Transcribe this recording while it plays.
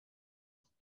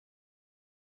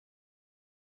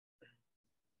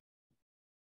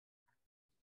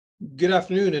Good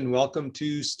afternoon and welcome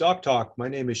to Stock Talk. My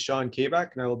name is Sean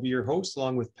Kabak and I will be your host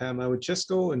along with Pam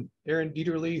Iwichisco and Aaron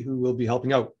Dieterle, who will be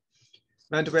helping out.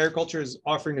 Manitoba Agriculture is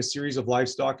offering a series of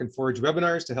livestock and forage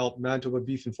webinars to help Manitoba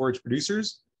beef and forage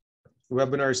producers. The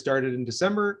webinar started in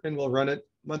December and we'll run it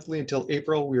monthly until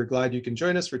April. We are glad you can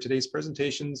join us for today's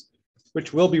presentations,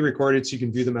 which will be recorded so you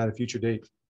can view them at a future date.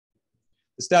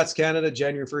 The Stats Canada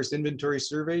January 1st inventory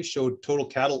survey showed total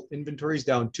cattle inventories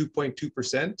down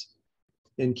 2.2%.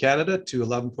 in Canada to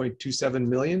 11.27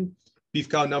 million. Beef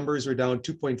cow numbers were down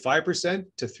 2.5%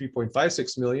 to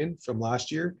 3.56 million from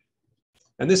last year.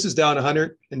 And this is down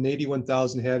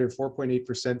 181,000 head or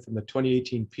 4.8% from the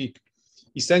 2018 peak.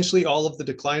 Essentially, all of the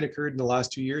decline occurred in the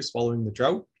last 2 years following the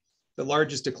drought. The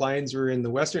largest declines were in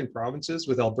the Western provinces,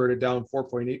 with Alberta down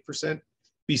 4.8%,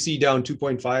 BC down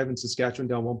 2.5%, and Saskatchewan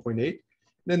down 1.8%. And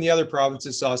then the other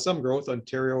provinces saw some growth,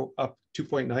 Ontario up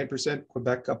 2.9%,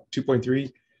 Quebec up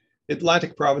 2.3%,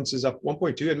 Atlantic provinces up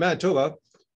 1.2%, and Manitoba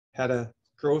had a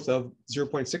growth of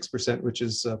 0.6%, which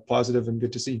is positive and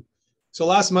good to see. So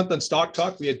last month on Stock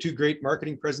Talk, we had two great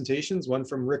marketing presentations, one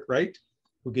from Rick Wright,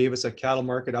 who gave us a cattle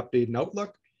market update and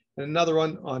outlook, and another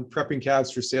one on prepping calves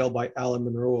for sale by Alan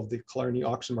Monroe of the Killarney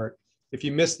Auction Mart. If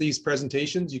you missed these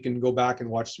presentations, you can go back and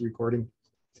watch the recording.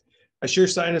 A sure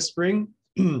sign of spring,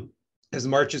 as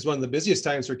March is one of the busiest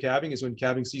times for calving, is when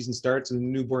calving season starts and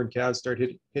newborn calves start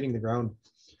hitting the ground.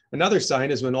 Another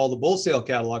sign is when all the bull sale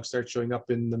catalogs start showing up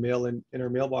in the mail in our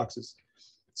mailboxes.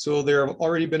 So there have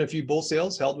already been a few bull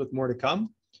sales held, with more to come.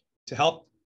 To help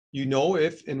you know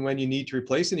if and when you need to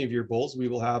replace any of your bulls, we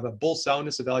will have a bull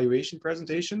soundness evaluation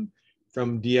presentation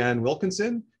from Deanne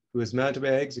Wilkinson, who is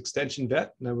Manitoba Ag's extension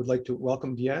vet. And I would like to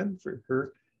welcome Deanne for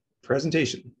her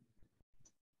presentation.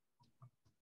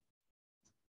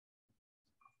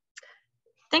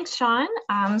 Thanks, Sean.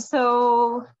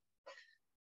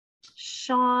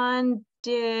 Sean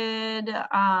did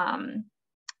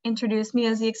introduce me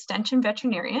as the extension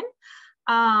veterinarian.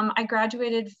 I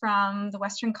graduated from the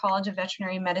Western College of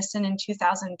Veterinary Medicine in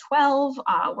 2012,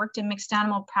 worked in mixed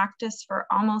animal practice for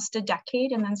almost a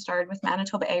decade, and then started with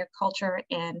Manitoba Agriculture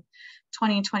in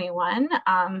 2021.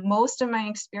 Most of my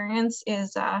experience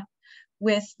is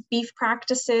with beef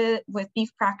practice,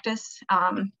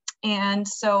 and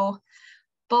so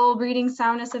bull breeding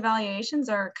soundness evaluations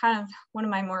are kind of one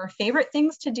of my more favorite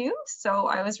things to do. So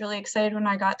I was really excited when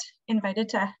I got invited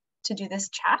to do this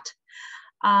chat.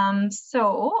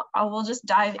 So I will just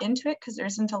dive into it because there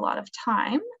isn't a lot of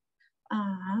time.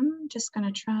 I'm just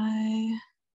gonna try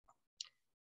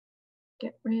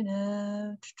get rid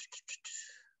of,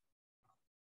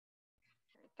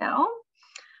 there we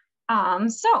go.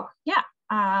 So yeah,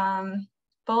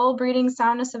 bull breeding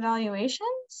soundness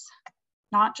evaluations.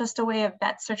 Not just a way of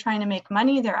vets are trying to make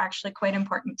money, they're actually quite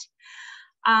important.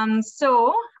 I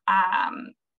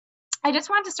just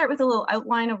wanted to start with a little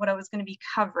outline of what I was going to be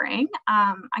covering.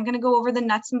 I'm going to go over the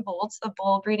nuts and bolts of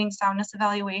bull breeding soundness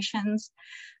evaluations,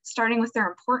 starting with their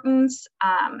importance,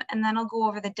 and then I'll go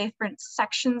over the different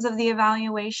sections of the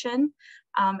evaluation.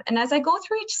 And as I go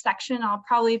through each section, I'll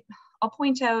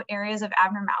point out areas of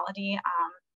abnormality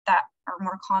that are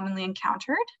more commonly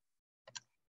encountered.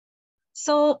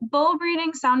 So bull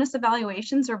breeding soundness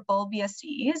evaluations, or bull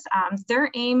BSEs, their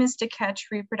aim is to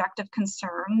catch reproductive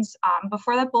concerns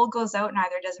before that bull goes out and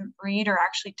either doesn't breed or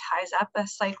actually ties up a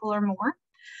cycle or more.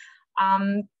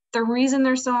 The reason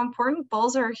they're so important,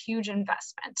 bulls are a huge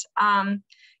investment.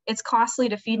 It's costly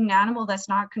to feed an animal that's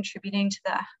not contributing to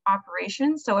the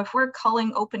operation. So if we're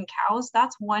culling open cows,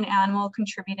 that's one animal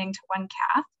contributing to one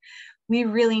calf. We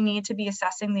really need to be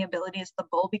assessing the abilities of the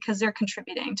bull because they're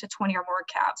contributing to 20 or more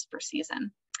calves per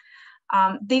season.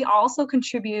 They also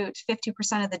contribute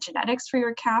 50% of the genetics for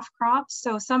your calf crop.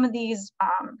 So some of these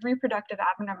reproductive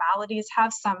abnormalities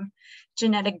have some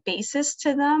genetic basis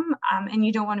to them, and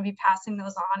you don't want to be passing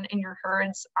those on in your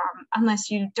herds unless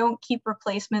you don't keep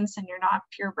replacements and you're not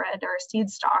purebred or seed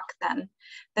stock, then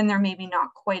they're maybe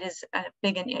not quite as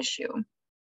big an issue.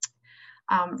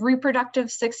 Reproductive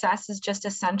success is just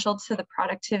essential to the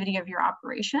productivity of your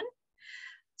operation.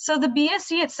 So the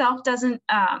BSE itself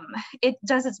it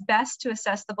does its best to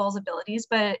assess the bull's abilities,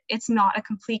 but it's not a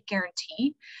complete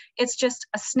guarantee. It's just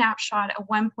a snapshot at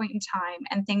one point in time,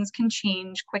 and things can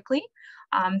change quickly.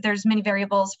 There's many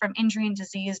variables from injury and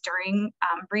disease during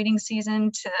breeding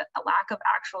season to a lack of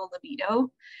actual libido.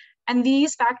 And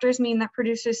these factors mean that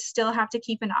producers still have to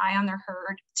keep an eye on their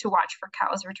herd to watch for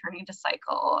cows returning to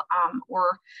cycle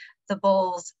or the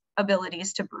bulls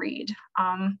abilities to breed.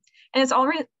 And it's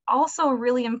also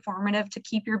really informative to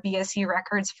keep your BSE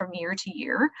records from year to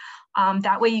year.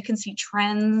 That way you can see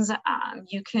trends.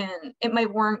 It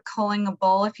might warrant culling a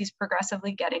bull if he's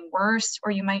progressively getting worse,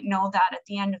 or you might know that at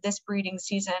the end of this breeding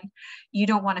season, you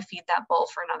don't want to feed that bull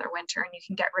for another winter and you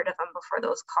can get rid of them before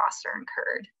those costs are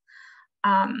incurred.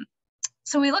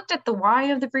 So we looked at the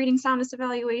why of the breeding soundness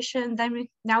evaluation.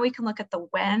 Now we can look at the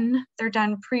when. They're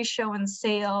done pre-show and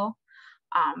sale,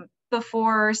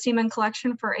 before semen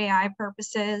collection for AI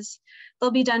purposes. They'll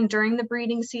be done during the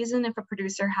breeding season if a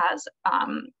producer has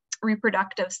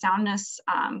reproductive soundness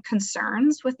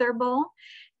concerns with their bull.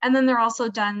 And then they're also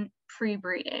done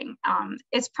pre-breeding.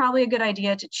 It's probably a good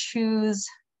idea to choose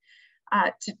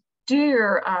to do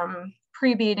your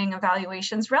pre-breeding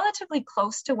evaluations relatively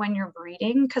close to when you're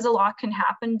breeding, because a lot can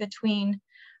happen between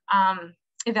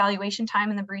evaluation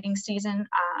time and the breeding season.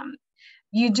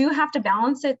 You do have to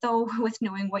balance it though with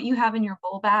knowing what you have in your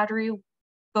bull battery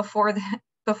before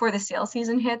the sale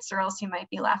season hits, or else you might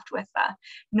be left with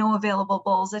no available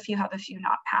bulls if you have a few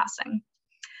not passing.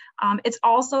 It's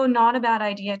also not a bad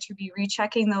idea to be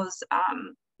rechecking those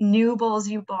new bulls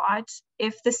you bought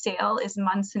if the sale is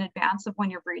months in advance of when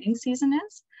your breeding season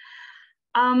is.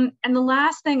 And the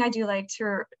last thing I do like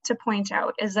to point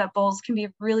out is that bulls can be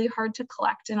really hard to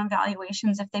collect in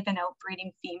evaluations if they've been out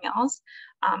breeding females.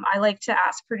 I like to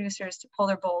ask producers to pull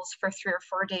their bulls for 3 or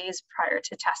 4 days prior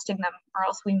to testing them, or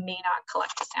else we may not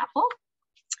collect a sample.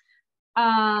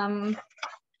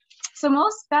 So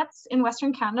most vets in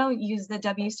Western Canada use the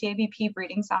WCABP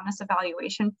breeding soundness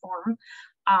evaluation form.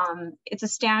 It's a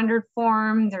standard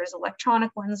form. There's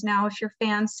electronic ones now if you're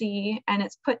fancy, and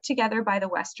it's put together by the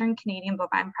Western Canadian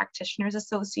Bovine Practitioners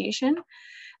Association.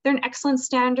 They're an excellent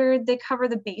standard. They cover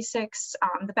the basics.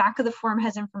 The back of the form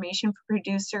has information for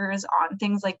producers on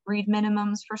things like breed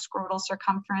minimums for scrotal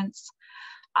circumference.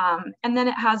 And then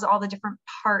it has all the different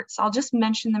parts. I'll just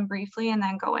mention them briefly and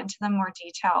then go into them more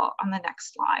detail on the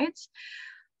next slides.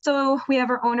 So we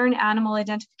have our owner and animal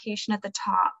identification at the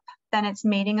top. Then it's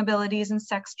mating abilities and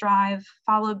sex drive,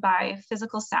 followed by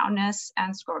physical soundness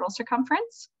and scrotal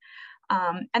circumference.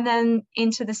 And then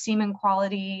into the semen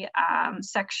quality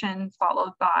section,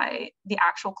 followed by the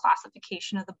actual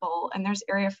classification of the bull. And there's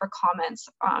area for comments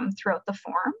throughout the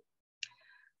form.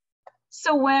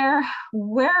 So where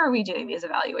are we doing these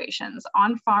evaluations?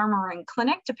 On farm or in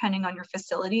clinic, depending on your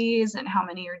facilities and how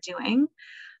many you're doing.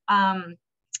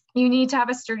 You need to have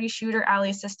a sturdy chute or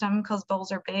alley system because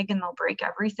bulls are big and they'll break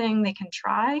everything they can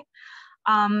try.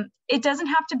 It doesn't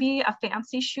have to be a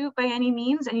fancy chute by any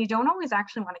means, and you don't always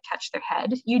actually want to catch their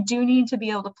head. You do need to be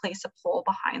able to place a pole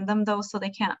behind them though, so they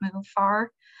can't move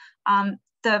far.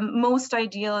 The most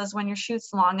ideal is when your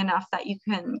chute's long enough that you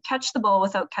can catch the bull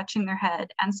without catching their head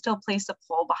and still place a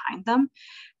pole behind them.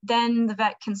 Then the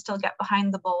vet can still get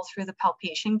behind the bull through the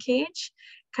palpation cage,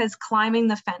 because climbing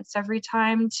the fence every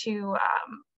time to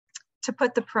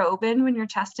put the probe in when you're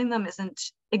testing them isn't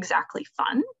exactly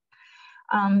fun.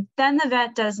 Then the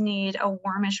vet does need a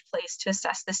warmish place to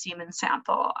assess the semen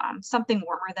sample. Something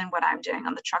warmer than what I'm doing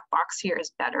on the truck box here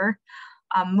is better.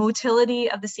 Motility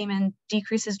of the semen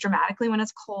decreases dramatically when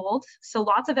it's cold. So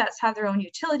lots of vets have their own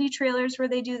utility trailers where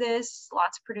they do this.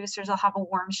 Lots of producers will have a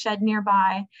warm shed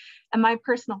nearby. And my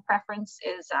personal preference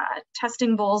is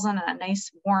testing bulls on a nice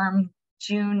warm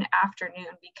June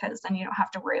afternoon, because then you don't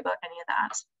have to worry about any of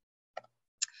that.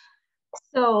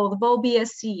 So the bull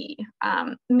BSC,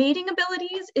 mating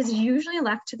abilities is usually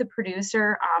left to the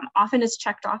producer. Often it's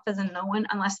checked off as a no one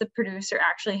unless the producer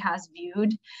actually has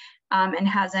viewed and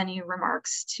has any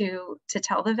remarks to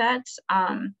tell the vet.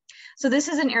 So this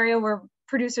is an area where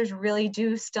producers really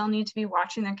do still need to be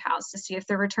watching their cows to see if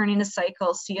they're returning to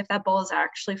cycle, see if that bull is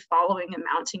actually following and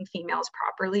mounting females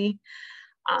properly.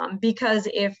 Because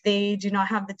if they do not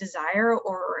have the desire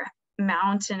or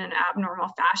mount in an abnormal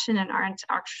fashion and aren't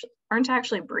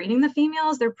actually breeding the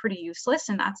females, they're pretty useless,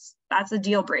 and that's a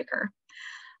deal breaker.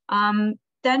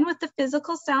 Then with the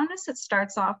physical soundness, it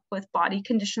starts off with body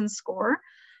condition score.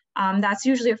 That's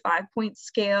usually a 5-point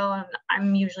scale, and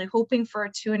I'm usually hoping for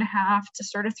a 2.5 to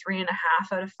sort of 3.5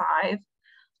 out of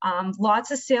 5.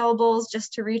 Lots of sale bulls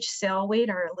just to reach sale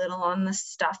weight are a little on the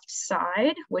stuffed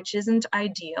side, which isn't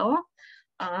ideal.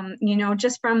 You know,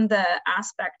 just from the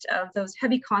aspect of those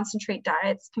heavy concentrate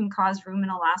diets can cause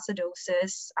ruminal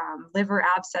acidosis, liver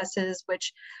abscesses,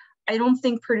 which I don't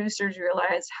think producers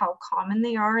realize how common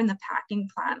they are, and the packing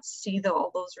plants see all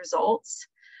those results.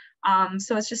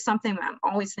 So it's just something I'm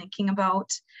always thinking about.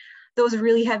 Those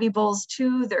really heavy bulls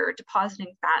too, they're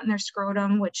depositing fat in their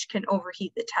scrotum, which can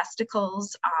overheat the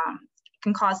testicles.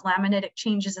 can cause laminitic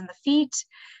changes in the feet,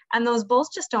 and those bulls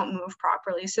just don't move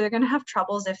properly. So they're going to have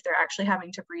troubles if they're actually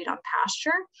having to breed on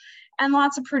pasture. And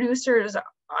lots of producers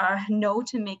know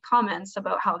to make comments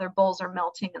about how their bulls are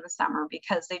melting in the summer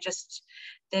because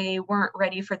they weren't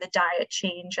ready for the diet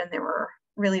change and they were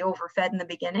really overfed in the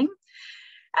beginning.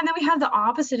 And then we have the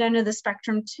opposite end of the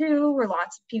spectrum too, where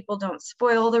lots of people don't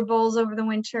spoil their bulls over the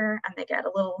winter and they get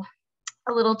a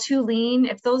little too lean.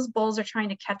 If those bulls are trying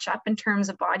to catch up in terms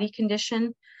of body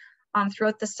condition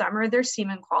throughout the summer, their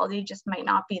semen quality just might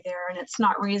not be there, and it's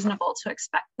not reasonable to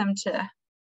expect them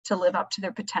to live up to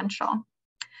their potential.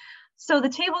 So the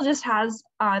table just has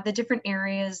the different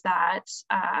areas that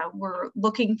we're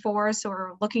looking for. So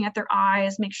we're looking at their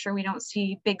eyes, make sure we don't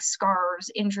see big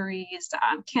scars, injuries,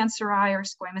 cancer eye or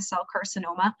squamous cell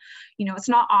carcinoma. You know, it's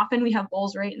not often we have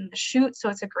bulls right in the chute, so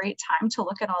it's a great time to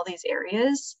look at all these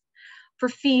areas. For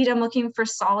feet, I'm looking for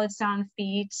solid sound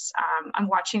feet. I'm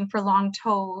watching for long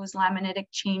toes, laminitic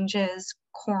changes,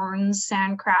 corns,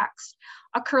 sand cracks.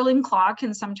 A curling claw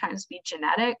can sometimes be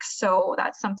genetic, so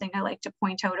that's something I like to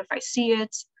point out if I see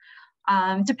it.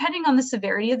 Depending on the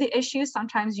severity of the issue,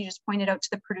 sometimes you just point it out to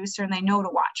the producer and they know to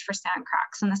watch for sand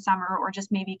cracks in the summer, or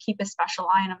just maybe keep a special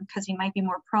eye on them because he might be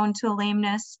more prone to a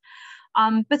lameness.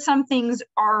 But some things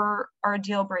are a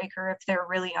deal breaker if they're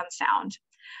really unsound.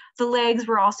 The legs,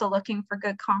 we're also looking for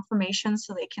good conformation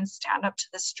so they can stand up to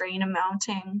the strain of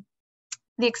mounting.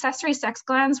 The accessory sex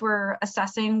glands we're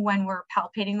assessing when we're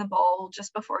palpating the bull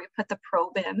just before we put the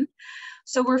probe in.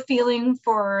 So we're feeling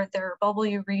for their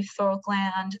bulbourethral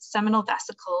gland, seminal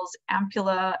vesicles,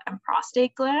 ampulla, and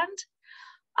prostate gland.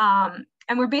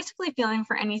 And we're basically feeling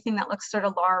for anything that looks sort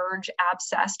of large,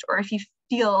 abscessed, or if you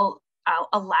feel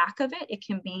a lack of it, it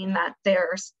can mean that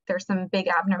there's some big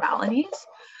abnormalities.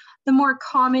 The more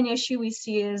common issue we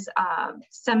see is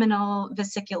seminal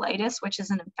vesiculitis, which is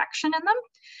an infection in them.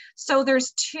 So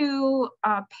there's two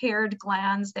paired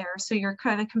glands there. So you're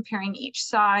kind of comparing each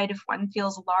side. If one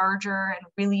feels larger and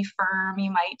really firm,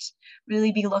 you might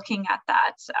really be looking at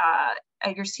that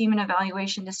at your semen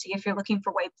evaluation to see if you're looking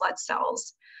for white blood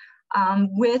cells.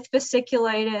 With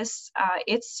vesiculitis,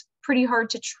 it's pretty hard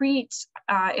to treat.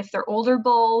 If they're older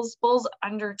bulls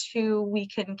under 2, we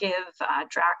can give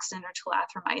Draxxin or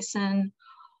Tulathromycin,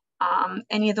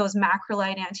 any of those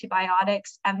macrolide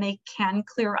antibiotics, and they can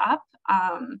clear up,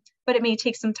 but it may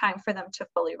take some time for them to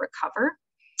fully recover.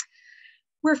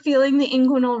 We're feeling the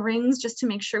inguinal rings just to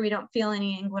make sure we don't feel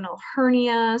any inguinal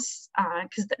hernias,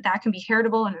 because that can be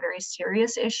heritable and a very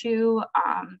serious issue.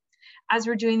 As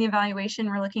we're doing the evaluation,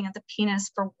 we're looking at the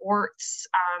penis for warts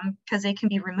because they can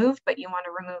be removed, but you want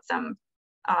to remove them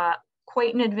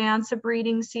quite in advance of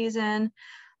breeding season.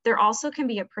 There also can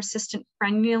be a persistent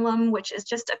frenulum, which is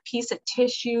just a piece of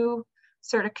tissue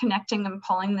sort of connecting and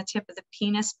pulling the tip of the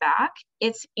penis back.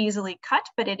 It's easily cut,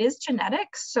 but it is genetic.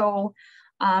 So,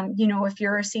 you know, if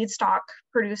you're a seed stock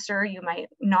producer, you might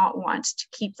not want to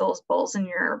keep those bulls in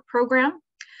your program.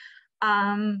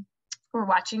 We're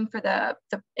watching for the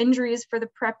injuries for the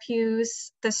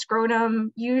prepuce, the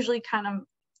scrotum. Usually kind of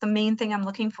the main thing I'm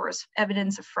looking for is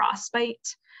evidence of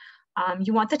frostbite.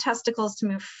 You want the testicles to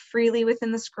move freely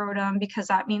within the scrotum because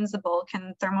that means the bull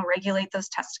can thermoregulate those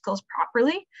testicles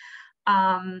properly.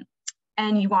 And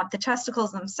you want the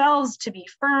testicles themselves to be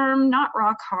firm, not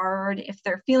rock hard. If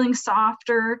they're feeling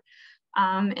softer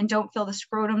and don't feel the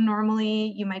scrotum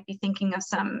normally, you might be thinking of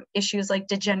some issues like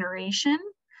degeneration.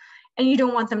 And you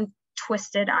don't want them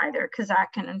twisted either because that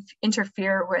can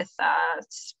interfere with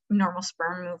normal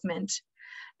sperm movement.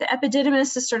 The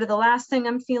epididymis is sort of the last thing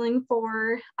I'm feeling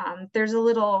for. There's a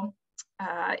little,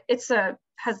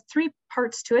 has 3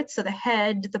 parts to it. So the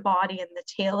head, the body, and the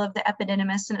tail of the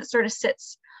epididymis, and it sort of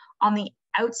sits on the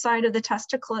outside of the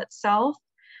testicle itself.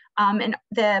 And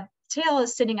the tail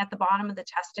is sitting at the bottom of the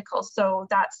testicle. So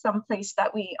that's some place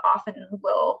that we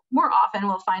more often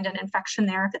will find an infection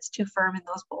there if it's too firm, and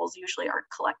those bulls usually aren't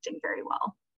collecting very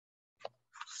well.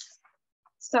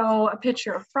 So a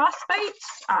picture of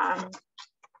frostbite.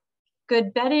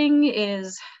 Good bedding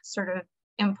is sort of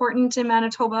important in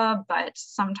Manitoba, but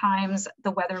sometimes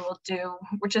the weather will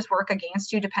just work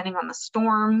against you depending on the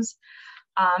storms.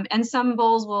 And some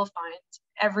bulls will find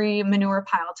every manure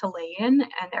pile to lay in,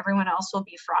 and everyone else will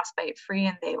be frostbite free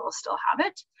and they will still have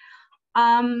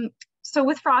it. So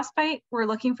with frostbite, we're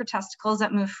looking for testicles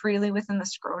that move freely within the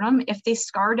scrotum. If they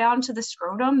scar down to the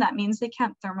scrotum, that means they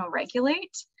can't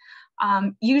thermoregulate.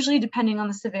 Usually, depending on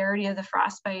the severity of the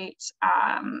frostbite,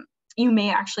 you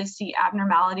may actually see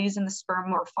abnormalities in the sperm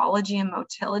morphology and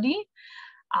motility.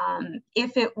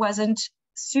 If it wasn't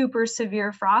super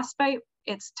severe frostbite,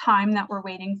 it's time that we're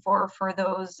waiting for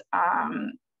those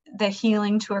the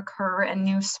healing to occur and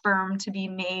new sperm to be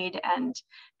made and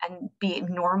be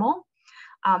normal.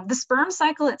 The sperm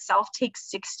cycle itself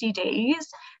takes 60 days,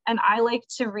 and I like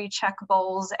to recheck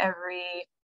bulls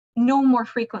no more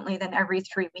frequently than every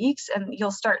 3 weeks, and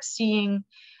you'll start seeing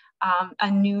a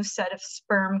new set of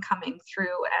sperm coming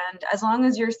through. And as long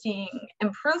as you're seeing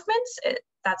improvements,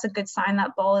 that's a good sign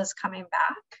that bull is coming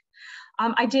back.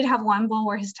 I did have one bull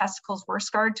where his testicles were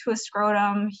scarred to a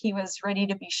scrotum. He was ready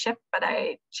to be shipped, but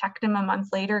I checked him a month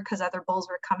later because other bulls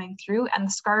were coming through, and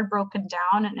the scar had broken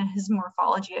down and his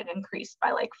morphology had increased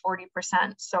by like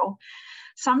 40%. So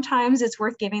sometimes it's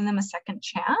worth giving them a second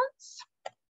chance.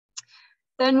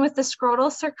 Then with the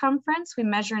scrotal circumference, we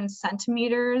measure in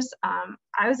centimeters.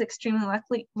 I was extremely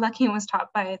lucky and was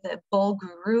taught by the bull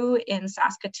guru in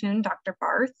Saskatoon, Dr.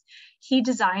 Barth. He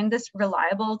designed this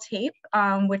reliable tape,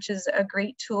 which is a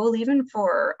great tool even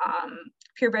for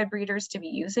purebred breeders to be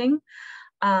using.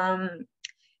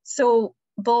 So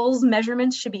bulls'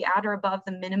 measurements should be at or above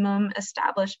the minimum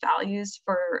established values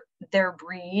for their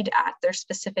breed at their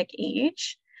specific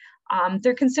age.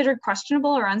 They're considered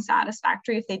questionable or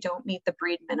unsatisfactory if they don't meet the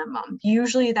breed minimum.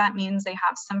 Usually that means they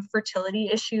have some fertility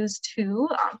issues too.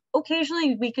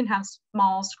 Occasionally we can have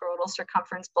small scrotal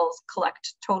circumference bulls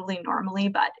collect totally normally,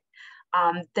 but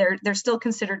they're still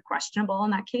considered questionable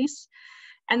in that case.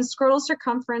 And scrotal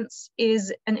circumference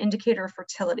is an indicator of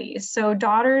fertility. So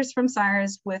daughters from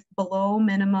sires with below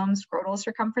minimum scrotal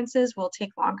circumferences will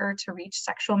take longer to reach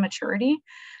sexual maturity.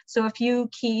 So if you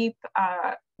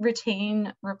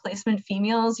retain replacement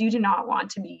females, you do not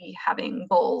want to be having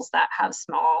bulls that have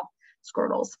small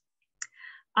scrotals.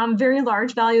 Very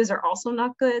large values are also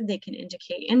not good. They can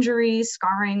indicate injury,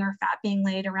 scarring, or fat being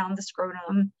laid around the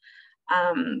scrotum.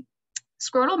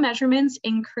 Scrotal measurements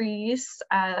increase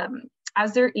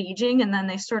as they're aging, and then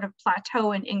they sort of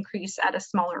plateau and increase at a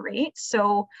smaller rate.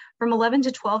 So from 11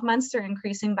 to 12 months, they're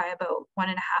increasing by about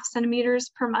 1.5 centimeters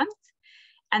per month.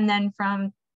 And then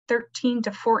from 13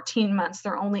 to 14 months,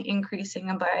 they're only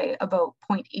increasing by about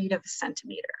 0.8 of a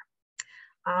centimeter.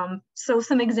 So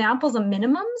some examples of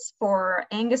minimums for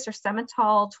Angus or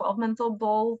Simmental 12-month-old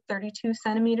bull, 32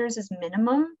 centimeters is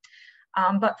minimum.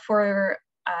 But for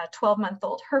a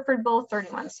 12-month-old Hereford bull,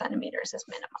 31 centimeters is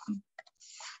minimum.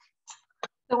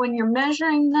 So when you're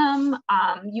measuring them,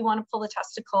 you want to pull the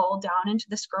testicle down into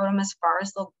the scrotum as far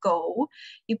as they'll go.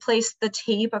 You place the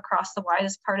tape across the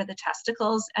widest part of the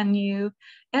testicles, and it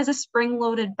has a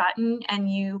spring-loaded button, and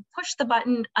you push the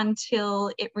button until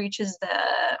it reaches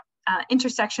the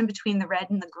intersection between the red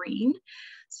and the green.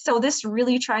 So this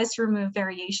really tries to remove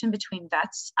variation between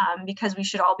vets because we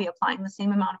should all be applying the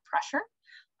same amount of pressure.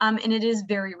 And it is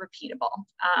very repeatable.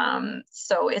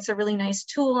 So it's a really nice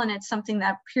tool, and it's something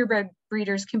that purebred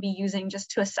breeders can be using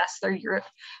just to assess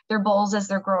their bulls as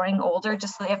they're growing older,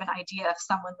 just so they have an idea if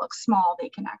someone looks small, they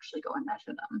can actually go and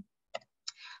measure them.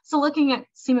 So looking at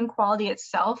semen quality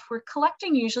itself, we're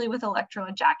collecting usually with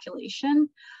electroejaculation.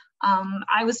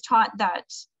 I was taught that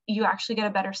you actually get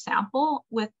a better sample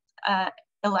with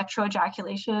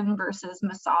electroejaculation versus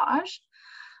massage.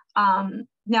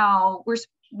 Now,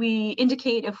 we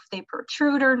indicate if they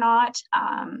protrude or not.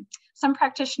 Some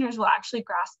practitioners will actually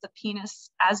grasp the penis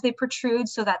as they protrude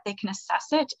so that they can assess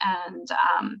it. And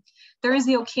there is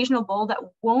the occasional bull that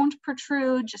won't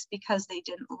protrude just because they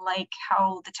didn't like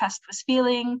how the test was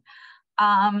feeling.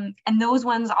 And those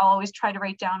ones I'll always try to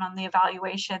write down on the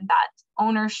evaluation that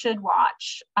owners should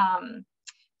watch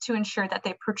to ensure that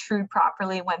they protrude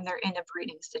properly when they're in a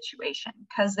breeding situation.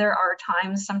 Because there are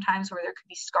sometimes where there could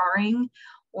be scarring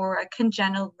or a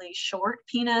congenitally short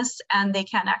penis, and they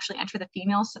can't actually enter the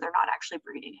female, so they're not actually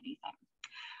breeding anything.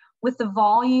 With the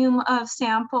volume of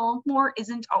sample, more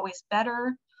isn't always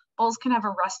better. Bulls can have a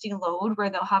rusty load where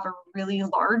they'll have a really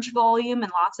large volume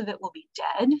and lots of it will be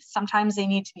dead. Sometimes they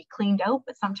need to be cleaned out,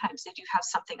 but sometimes they do have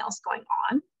something else going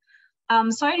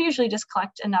on. So I'd usually just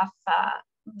collect enough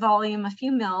volume, a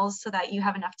few mils, so that you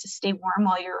have enough to stay warm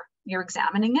while you're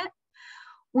examining it.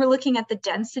 We're looking at the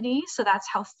density, so that's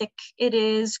how thick it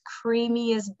is.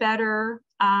 Creamy is better.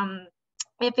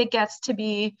 If it gets to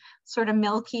be sort of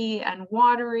milky and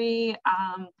watery,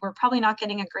 we're probably not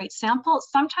getting a great sample.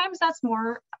 Sometimes that's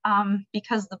more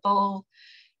because the bull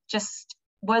just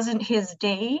wasn't his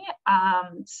day.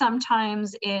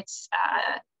 Sometimes it's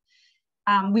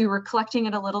we were collecting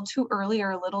it a little too early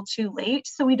or a little too late.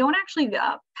 So we don't actually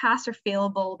pass or fail a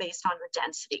bull based on the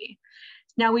density.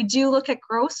 Now we do look at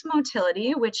gross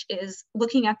motility, which is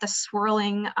looking at the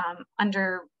swirling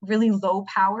under really low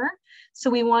power. So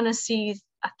we want to see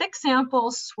a thick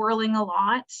sample swirling a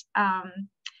lot.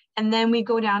 And then we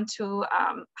go down to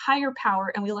higher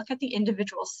power and we look at the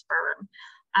individual sperm.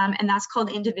 And that's called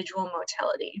individual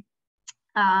motility.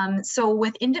 So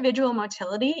with individual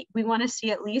motility, we want to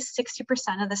see at least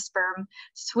 60% of the sperm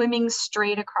swimming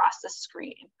straight across the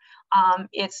screen.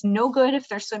 It's no good if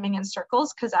they're swimming in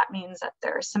circles, because that means that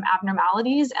there's some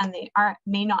abnormalities and they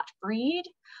may not breed.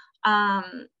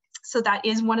 So that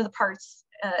is one of the parts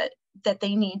that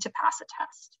they need to pass a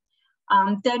test.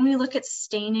 Then we look at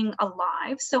staining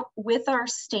alive. So with our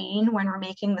stain, when we're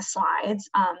making the slides,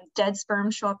 dead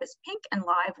sperm show up as pink and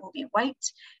live will be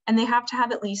white, and they have to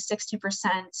have at least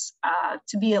 60%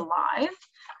 to be alive.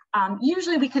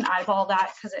 Usually we can eyeball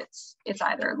that because it's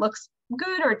either looks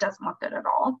good or it doesn't look good at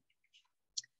all.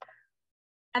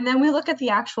 And then we look at the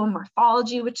actual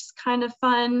morphology, which is kind of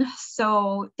fun.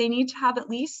 So they need to have at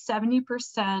least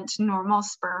 70% normal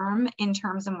sperm in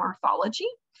terms of morphology.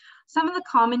 Some of the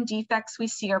common defects we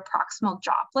see are proximal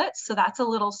droplets. So that's a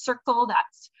little circle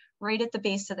that's right at the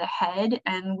base of the head,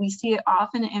 and we see it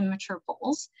often in immature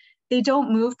bulls. They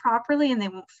don't move properly and they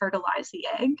won't fertilize the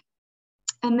egg.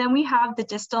 And then we have the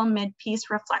distal mid-piece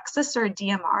reflexus, or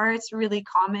DMR. It's really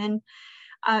common.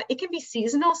 It can be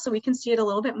seasonal, so we can see it a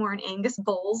little bit more in Angus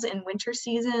bulls in winter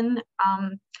season.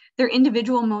 Their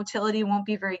individual motility won't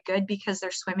be very good because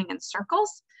they're swimming in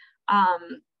circles.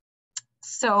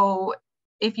 So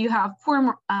if you have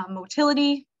poor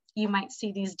motility, you might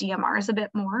see these DMRs a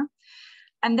bit more.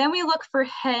 And then we look for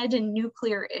head and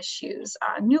nuclear issues.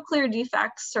 Nuclear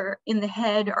defects in the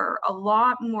head are a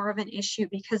lot more of an issue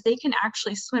because they can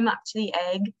actually swim up to the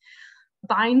egg,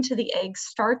 bind to the egg,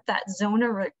 start that zona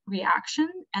reaction,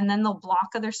 and then they'll block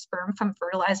other sperm from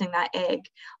fertilizing that egg.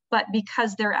 But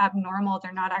because they're abnormal,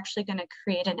 they're not actually going to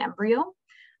create an embryo.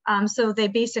 So they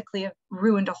basically have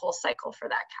ruined a whole cycle for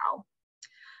that cow.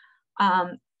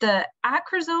 The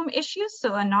acrosome issues,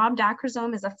 so a knobbed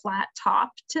acrosome is a flat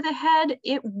top to the head.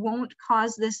 It won't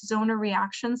cause this zona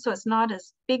reaction, so it's not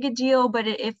as big a deal, but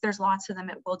if there's lots of them,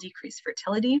 it will decrease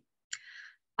fertility.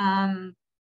 And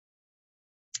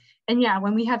yeah,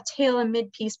 when we have tail and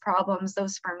mid-piece problems,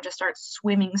 those sperm just start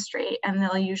swimming straight, and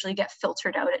they'll usually get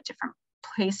filtered out at different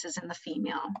places in the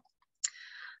female.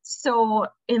 So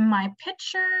in my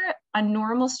picture, a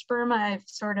normal sperm I've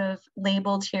sort of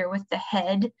labeled here with the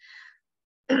head.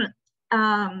 It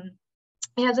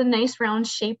has a nice round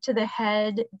shape to the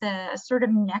head. The sort of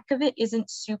neck of it isn't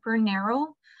super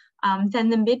narrow. Then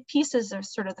the mid pieces are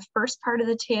sort of the first part of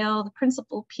the tail. The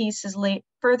principal piece is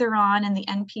further on, and the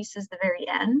end piece is the very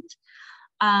end.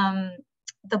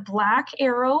 The black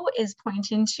arrow is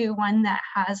pointing to one that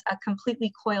has a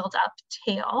completely coiled up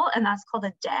tail, and that's called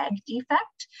a dag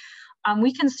defect.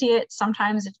 We can see it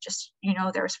sometimes if just,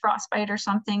 there's frostbite or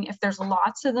something. If there's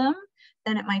lots of them,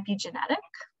 then it might be genetic.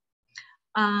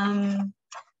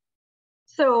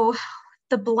 So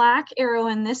the black arrow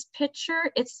in this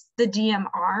picture, it's the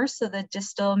DMR, so the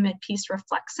distal mid-piece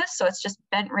reflexus. So it's just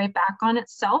bent right back on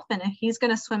itself, and he's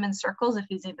going to swim in circles if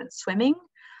he's even swimming.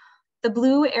 The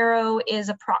blue arrow is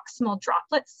a proximal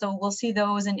droplet, so we'll see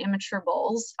those in immature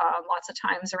bulls lots of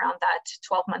times around that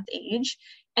 12-month age,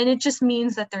 and it just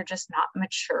means that they're just not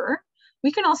mature.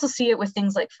 We can also see it with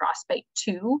things like frostbite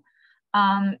too,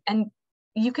 and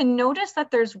you can notice that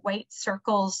there's white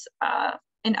circles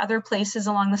in other places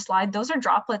along the slide. Those are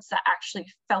droplets that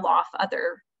actually fell off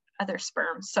other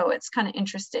sperm, so it's kind of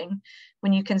interesting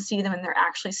when you can see them and they're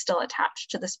actually still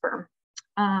attached to the sperm.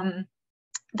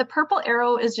 The purple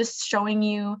arrow is just showing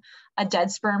you a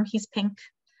dead sperm. He's pink.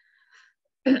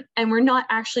 And we're not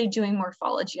actually doing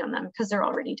morphology on them because they're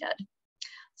already dead.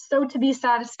 So to be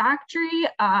satisfactory,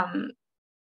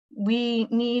 we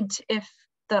need, if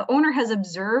the owner has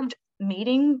observed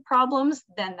mating problems,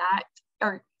 then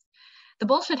the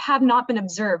bull should have not been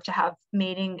observed to have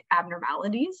mating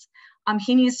abnormalities.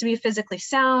 He needs to be physically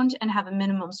sound and have a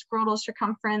minimum scrotal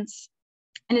circumference,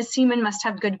 and his semen must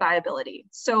have good viability.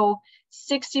 So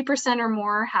 60% or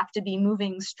more have to be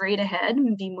moving straight ahead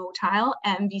and be motile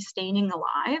and be staining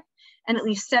alive, and at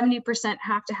least 70%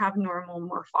 have to have normal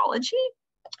morphology.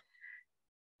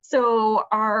 So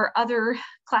our other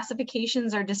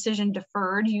classifications are decision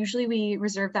deferred. Usually we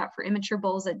reserve that for immature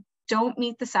bulls that don't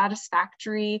meet the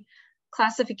satisfactory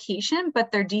classification,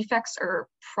 but their defects are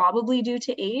probably due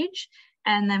to age,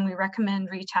 and then we recommend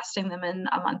retesting them in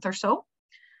a month or so.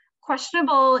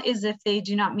 Questionable is if they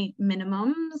do not meet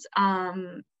minimums,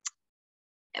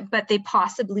 but they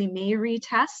possibly may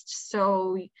retest.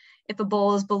 So if a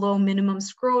bull is below minimum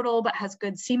scrotal but has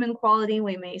good semen quality,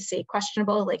 we may say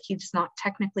questionable, like he's not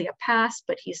technically a pass,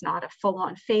 but he's not a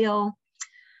full-on fail.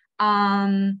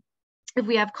 If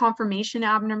we have confirmation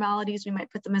abnormalities, we might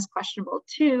put them as questionable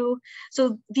too.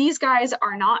 So these guys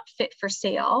are not fit for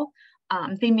sale.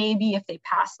 They may be if they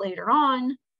pass later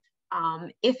on.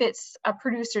 If it's a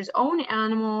producer's own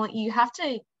animal, you have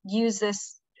to use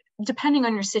this depending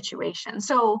on your situation.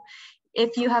 So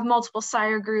if you have multiple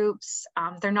sire groups,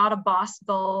 they're not a boss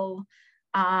bull,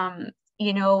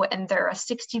 you know, and they're a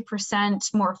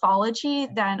 60% morphology,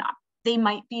 then they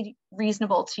might be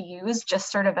reasonable to use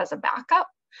just sort of as a backup.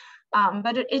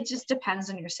 But it just depends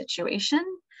on your situation.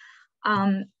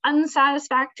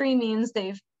 Unsatisfactory means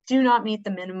they do not meet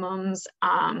the minimums.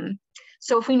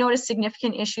 So if we notice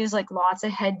significant issues like lots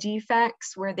of head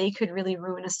defects where they could really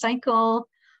ruin a cycle,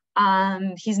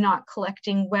 he's not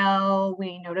collecting well,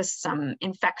 we notice some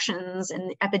infections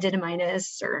and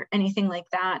epididymitis or anything like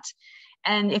that.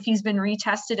 And if he's been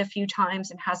retested a few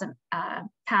times and hasn't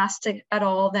passed it at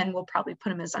all, then we'll probably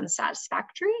put him as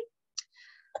unsatisfactory.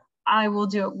 I will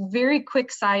do a very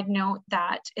quick side note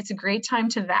that it's a great time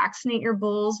to vaccinate your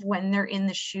bulls when they're in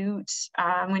the chute,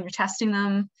 when you're testing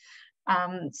them.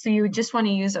 So you would just want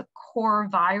to use a core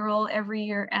viral every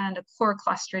year and a core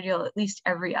clostridial at least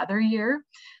every other year.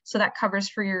 So that covers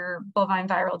for your bovine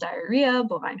viral diarrhea,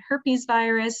 bovine herpes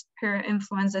virus,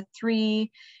 parainfluenza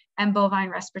 3, and bovine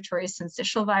respiratory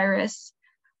syncytial virus.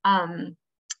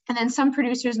 And then some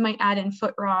producers might add in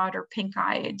foot rot or pink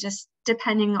eye, just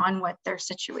depending on what their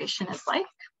situation is like.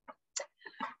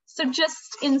 So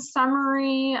just in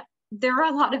summary, there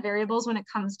are a lot of variables when it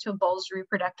comes to a bull's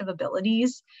reproductive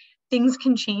abilities. Things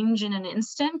can change in an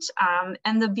instant,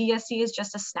 and the BSE is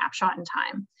just a snapshot in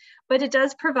time. But it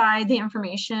does provide the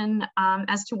information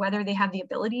as to whether they have the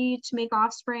ability to make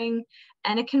offspring,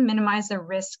 and it can minimize the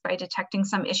risk by detecting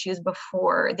some issues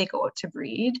before they go out to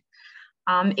breed.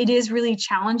 It is really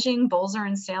challenging. Bulls are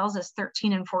in sales as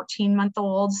 13 and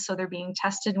 14-month-olds, so they're being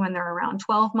tested when they're around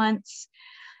 12 months.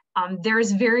 There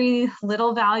is very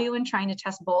little value in trying to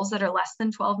test bulls that are less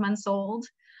than 12 months old.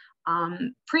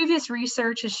 Previous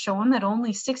research has shown that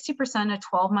only 60% of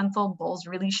 12-month-old bulls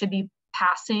really should be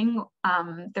passing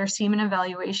their semen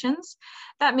evaluations.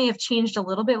 That may have changed a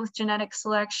little bit with genetic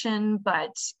selection,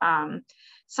 but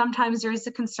sometimes there is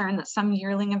a concern that some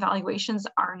yearling evaluations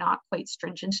are not quite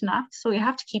stringent enough. So we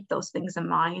have to keep those things in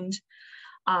mind.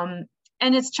 And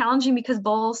it's challenging because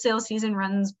bull sales season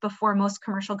runs before most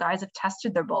commercial guys have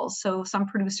tested their bulls. So some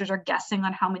producers are guessing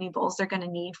on how many bulls they're going to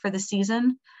need for the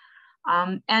season.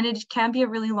 And it can be a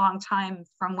really long time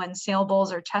from when sale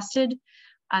bulls are tested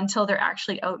until they're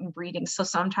actually out and breeding. So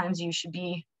sometimes you should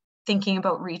be thinking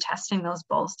about retesting those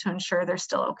bulls to ensure they're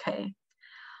still okay.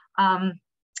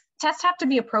 Tests have to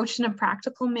be approached in a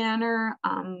practical manner.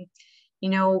 You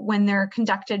know, when they're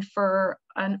conducted for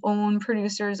an own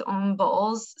producer's own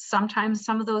bulls, sometimes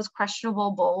some of those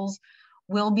questionable bulls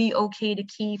will be okay to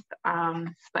keep,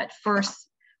 but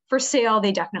for sale,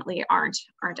 they definitely aren't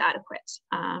adequate.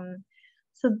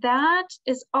 So that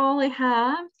is all I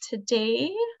have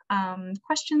today.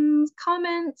 Questions,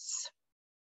 comments?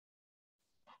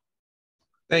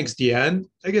 Thanks, Deanne.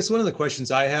 I guess one of the questions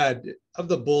I had of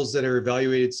the bulls that are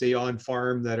evaluated, say on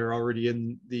farm, that are already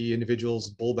in the individual's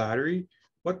bull battery,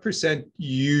 what percent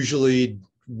usually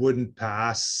wouldn't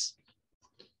pass?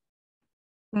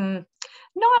 Not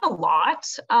a lot.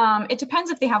 It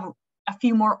depends if they have a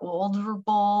few more older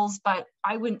bulls, but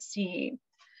I wouldn't see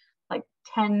like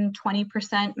 10,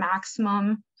 20%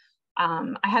 maximum.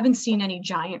 I haven't seen any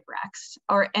giant wrecks,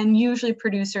 and usually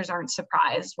producers aren't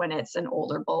surprised when it's an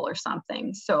older bull or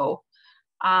something. So,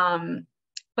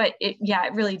 but it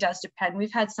really does depend.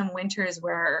 We've had some winters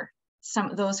where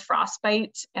some of those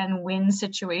frostbite and wind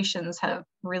situations have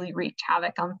really wreaked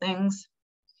havoc on things.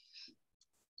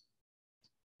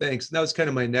 Thanks. That was kind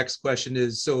of my next question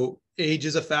is, so age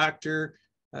is a factor.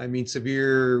 I mean,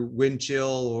 severe wind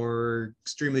chill or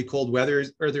extremely cold weather.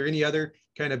 Are there any other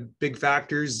kind of big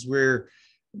factors where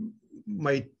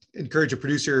might encourage a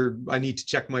producer, I need to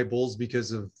check my bulls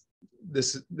because of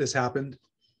this happened?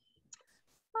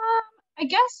 I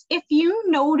guess if you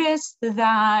notice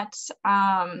that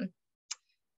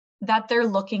that they're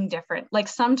looking different, like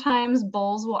sometimes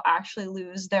bulls will actually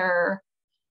lose their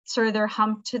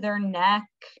hump to their neck.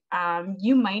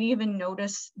 You might even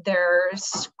notice their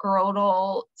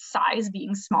scrotal size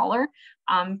being smaller,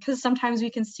 because sometimes we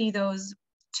can see those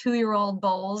 2-year-old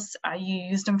bulls, you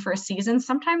used them for a season,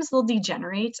 sometimes they'll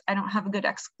degenerate. I don't have a good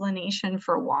explanation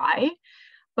for why,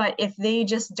 but if they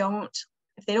don't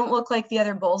look like the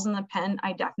other bulls in the pen,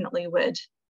 I definitely would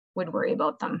worry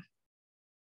about them.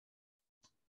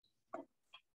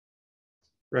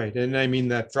 Right, and I mean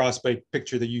that frostbite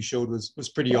picture that you showed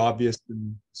was pretty obvious,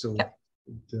 and so. Yep.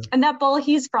 And that bull,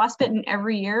 he's frostbitten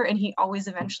every year, and he always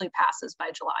eventually passes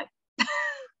by July.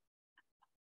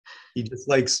 He just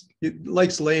likes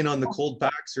laying on the cold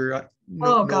packs or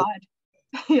God.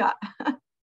 Yeah.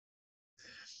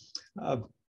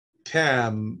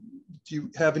 Pam, do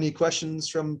you have any questions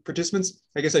from participants?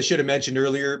 I guess I should have mentioned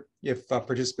earlier, if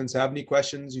participants have any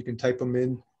questions, you can type them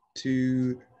in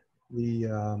to the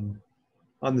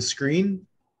on the screen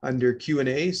under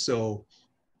Q&A. So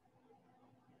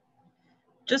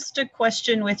just a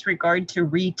question with regard to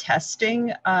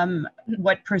retesting.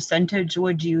 What percentage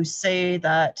would you say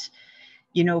that,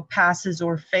 you know, passes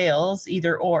or fails,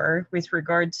 either or, with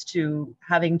regards to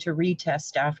having to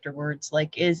retest afterwards?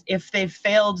 Like, if they've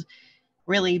failed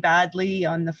really badly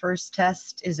on the first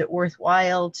test, is it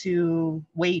worthwhile to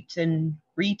wait and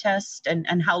retest?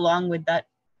 And how long would that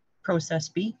process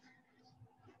be?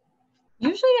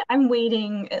 Usually I'm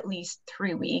waiting at least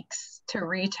 3 weeks to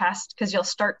retest, because you'll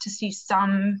start to see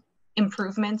some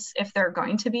improvements if they're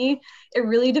going to be. It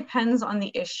really depends on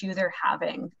the issue they're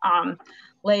having.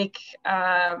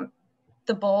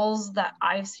 The bulls that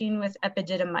I've seen with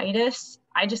epididymitis,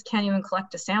 I just can't even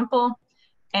collect a sample,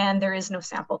 and there is no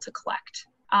sample to collect.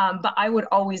 But I would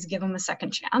always give them a second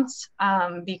chance,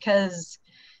 because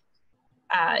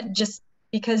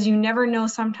you never know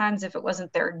sometimes if it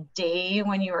wasn't their day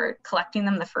when you were collecting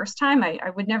them the first time. I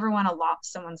would never want to lop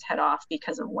someone's head off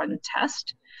because of one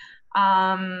test.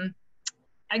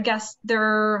 I guess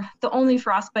they're the only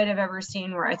frostbite I've ever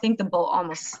seen where I think the bull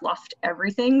almost sloughed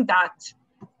everything, that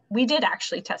we did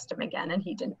actually test him again and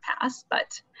he didn't pass.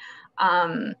 But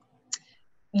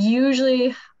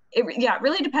usually, it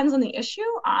really depends on the issue.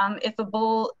 If a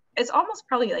bull, it's almost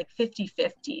probably like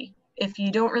 50-50. If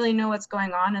you don't really know what's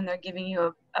going on and they're giving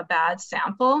you a bad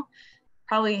sample,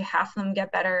 probably half of them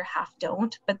get better, half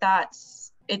don't. But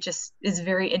it just is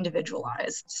very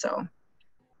individualized.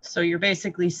 So you're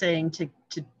basically saying to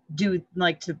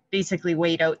basically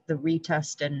wait out the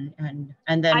retest and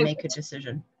then make a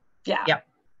decision. Yeah. Yep.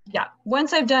 Yeah.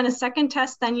 Once I've done a second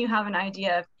test, then you have an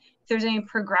idea if there's any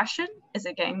progression. Is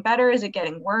it getting better? Is it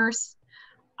getting worse?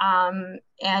 And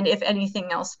if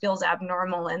anything else feels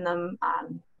abnormal in them.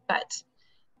 But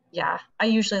yeah, I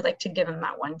usually like to give them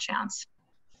that one chance.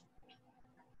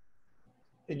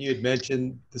 And you had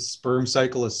mentioned the sperm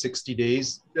cycle is 60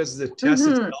 days. Does the test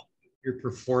itself you're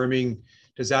performing,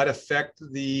 does that affect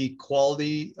the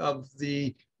quality of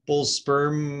the bull's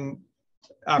sperm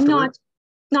afterwards?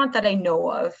 Not that I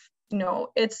know of.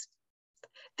 No,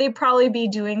 they'd probably be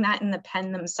doing that in the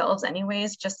pen themselves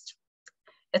anyways. Just,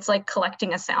 it's like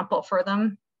collecting a sample for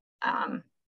them.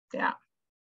 Yeah.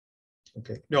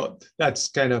 Okay. No, that's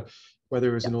kind of whether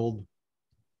it was an old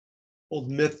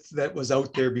myth that was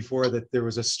out there before, that there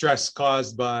was a stress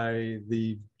caused by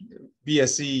the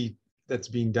BSE that's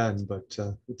being done, but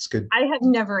it's good. I have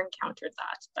never encountered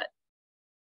that, but.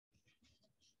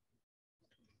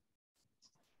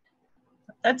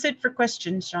 That's it for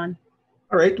questions, Sean.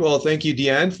 All right. Well, thank you,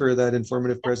 Deanne, for that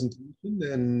informative presentation.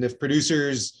 And if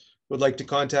producers would like to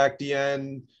contact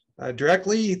Deanne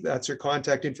directly, that's her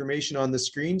contact information on the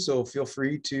screen. So feel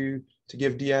free to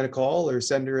give Deanne a call or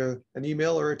send her an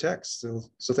email or a text.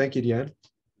 So thank you, Deanne.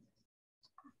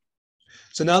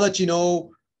 So now that you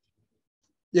know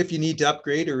if you need to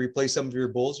upgrade or replace some of your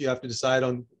bulls, you have to decide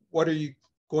on what are you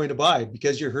going to buy.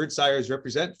 Because your herd sires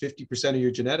represent 50% of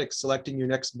your genetics, selecting your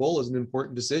next bull is an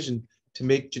important decision to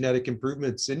make genetic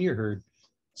improvements in your herd.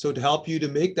 So to help you to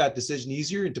make that decision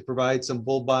easier and to provide some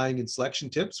bull buying and selection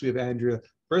tips, we have Andrea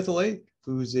Berthollet,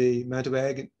 who's a Manitoba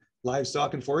Ag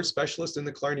livestock and forage specialist in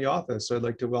the Killarney office. So I'd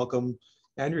like to welcome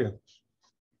Andrea.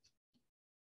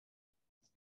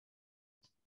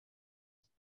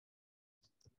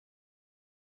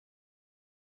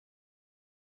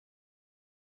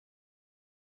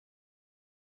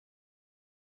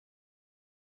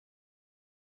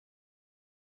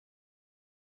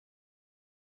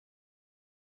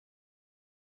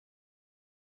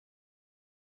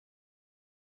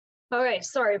 All right,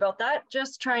 sorry about that.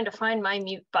 Just trying to find my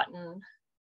mute button.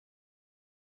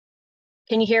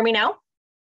 Can you hear me now?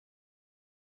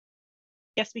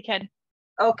 Yes, we can.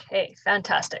 Okay,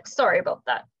 fantastic. Sorry about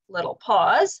that little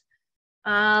pause.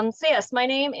 So yes, my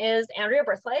name is Andrea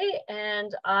Berthollet,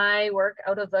 and I work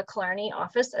out of the Killarney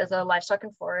office as a livestock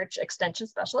and forage extension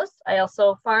specialist. I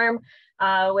also farm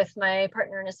with my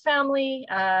partner and his family.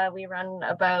 We run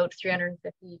about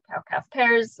 350 cow-calf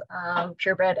pairs,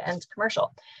 purebred and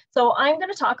commercial. So I'm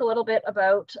going to talk a little bit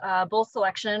about bull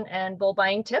selection and bull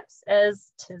buying tips,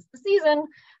 as 'tis the season.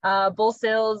 Bull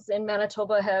sales in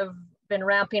Manitoba have been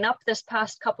ramping up this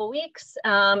past couple weeks,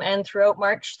 and throughout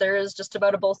March there is just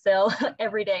about a bull sale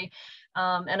every day,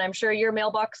 and I'm sure your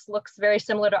mailbox looks very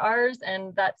similar to ours,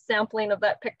 and that sampling of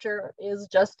that picture is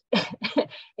just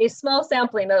a small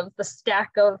sampling of the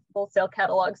stack of bull sale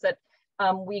catalogs that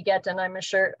we get, and I'm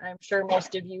sure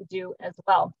most of you do as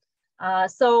well.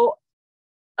 So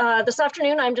this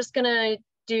afternoon I'm just going to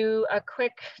do a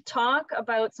quick talk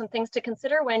about some things to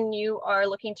consider when you are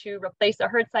looking to replace a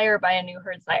herd sire or buy a new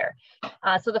herd sire.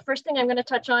 So the first thing I'm going to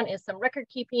touch on is some record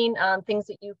keeping, things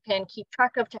that you can keep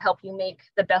track of to help you make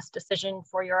the best decision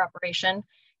for your operation.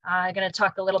 I'm going to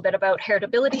talk a little bit about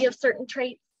heritability of certain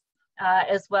traits,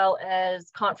 as well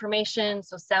as conformation,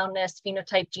 so soundness,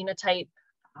 phenotype, genotype,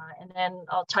 and then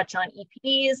I'll touch on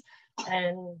EPDs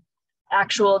and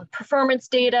actual performance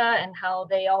data and how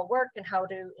they all work and how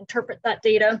to interpret that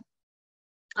data.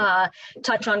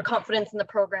 Touch on confidence in the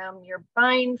program you're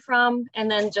buying from,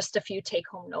 and then just a few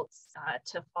take-home notes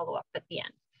to follow up at the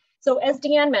end. So as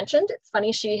Deanne mentioned, it's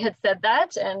funny she had said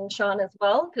that, and Sean as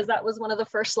well, because that was one of the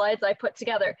first slides I put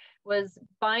together, was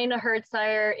buying a herd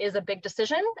sire is a big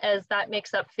decision, as that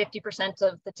makes up 50%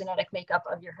 of the genetic makeup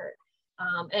of your herd.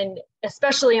 And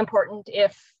especially important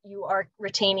if you are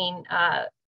retaining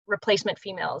replacement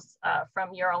females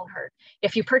from your own herd.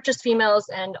 If you purchase females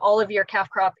and all of your calf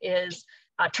crop is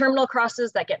terminal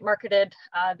crosses that get marketed,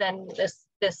 then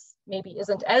this maybe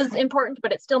isn't as important,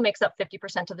 but it still makes up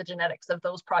 50% of the genetics of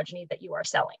those progeny that you are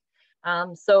selling.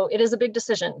 So it is a big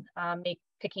decision,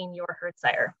 picking your herd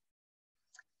sire.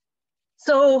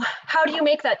 So how do you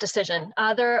make that decision?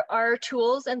 There are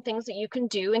tools and things that you can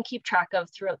do and keep track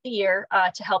of throughout the year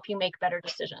to help you make better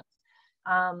decisions.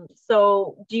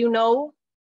 So do you know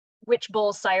which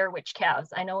bulls sire which calves?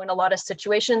 I know in a lot of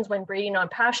situations when breeding on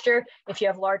pasture, if you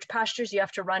have large pastures, you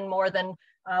have to run more than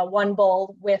one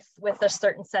bull with a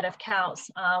certain set of cows.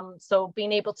 So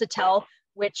being able to tell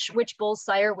which bulls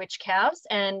sire which calves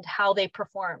and how they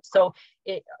perform. So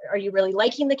are you really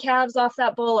liking the calves off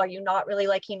that bull? Are you not really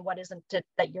liking? What isn't it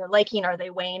that you're liking? Are they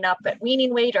weighing up at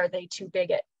weaning weight? Are they too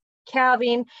big at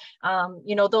calving?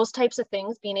 You know, those types of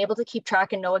things, being able to keep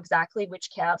track and know exactly which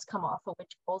calves come off of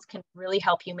which bulls can really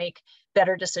help you make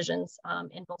better decisions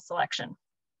in bull selection.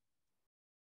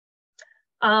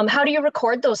 How do you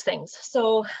record those things?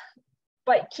 So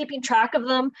by keeping track of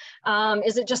them,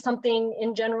 is it just something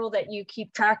in general that you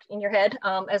keep track in your head?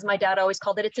 As my dad always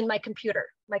called it, it's in my computer.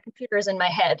 My computer is in my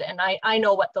head and I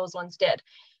know what those ones did.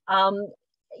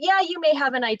 Yeah, you may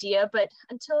have an idea, but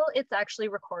until it's actually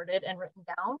recorded and written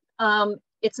down,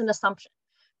 it's an assumption.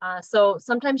 So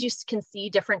sometimes you can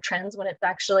see different trends when it's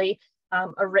actually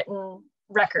a written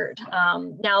record.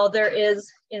 Now there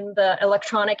is, in the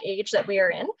electronic age that we are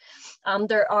in,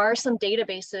 there are some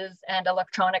databases and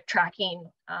electronic tracking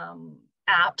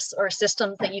apps or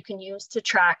systems that you can use to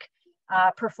track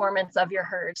performance of your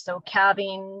herd. So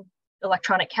calving,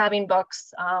 electronic calving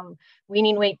books,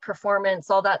 weaning weight performance,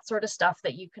 all that sort of stuff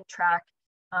that you can track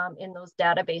in those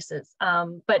databases.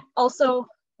 But also,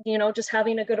 you know, just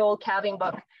having a good old calving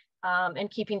book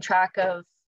and keeping track of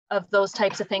those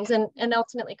types of things, and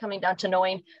ultimately coming down to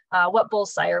knowing what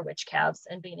bulls sire which calves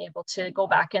and being able to go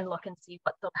back and look and see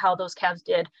how those calves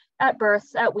did at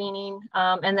birth, at weaning,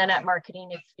 and then at marketing.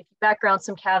 If you background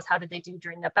some calves, how did they do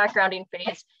during that backgrounding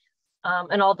phase,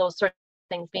 and all those sorts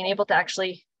of things, being able to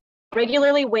actually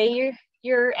regularly weigh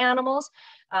your animals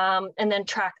and then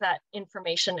track that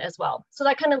information as well. So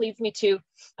that kind of leads me to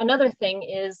another thing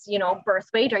is, you know, birth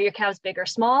weight. Are your calves big or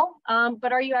small?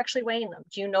 But are you actually weighing them?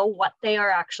 Do you know what they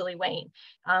are actually weighing?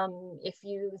 If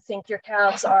you think your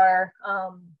calves are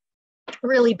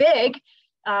really big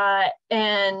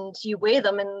and you weigh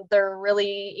them and they're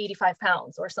really 85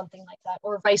 pounds or something like that,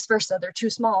 or vice versa, they're too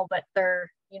small, but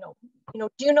they're, you know,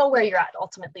 do you know where you're at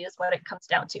ultimately is what it comes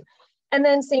down to. And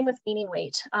then same with weaning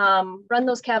weight. Run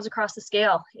those calves across the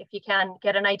scale if you can,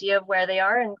 get an idea of where they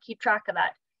are and keep track of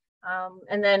that.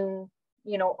 And then,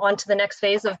 you know, on to the next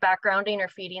phase of backgrounding or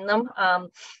feeding them,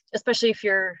 especially if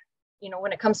you're, you know,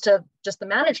 when it comes to just the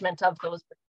management of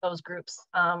those groups,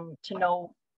 to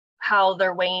know how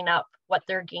they're weighing up, what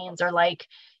their gains are like,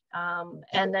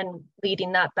 and then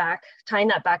leading that back, tying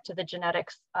that back to the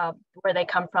genetics, where they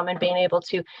come from, and being able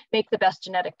to make the best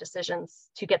genetic decisions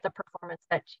to get the performance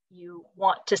that you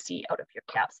want to see out of your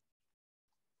calves.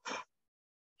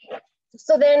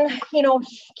 So then, you know,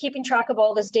 keeping track of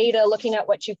all this data, looking at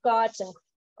what you've got, and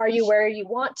are you where you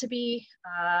want to be?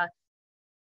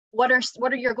 What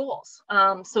are your goals?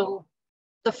 So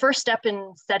the first step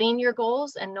in setting your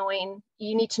goals and knowing,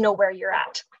 you need to know where you're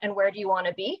at and where do you want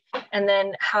to be, and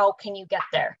then how can you get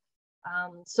there.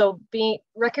 So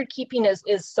record keeping is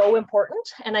so important,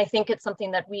 and I think it's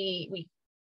something that we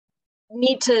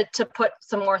need to put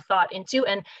some more thought into,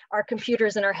 and our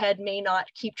computers in our head may not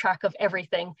keep track of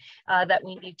everything that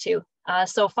we need to.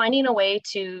 So finding a way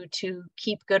to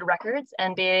keep good records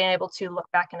and being able to look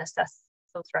back and assess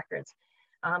those records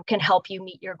can help you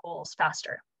meet your goals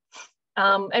faster.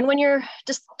 And when you're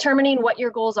determining what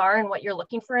your goals are and what you're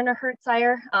looking for in a herd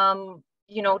sire,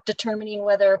 you know, determining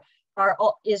whether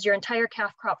is your entire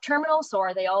calf crop terminal? So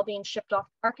are they all being shipped off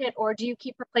the market, or do you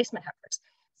keep replacement heifers?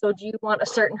 So do you want a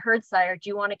certain herd sire? Do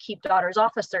you want to keep daughters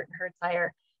off a certain herd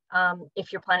sire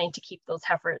if you're planning to keep those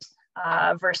heifers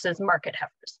versus market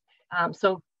heifers?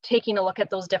 So taking a look at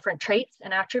those different traits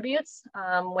and attributes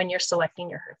when you're selecting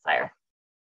your herd sire.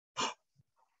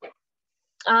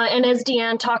 And as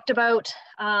Deanne talked about,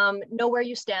 know where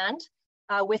you stand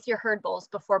with your herd bulls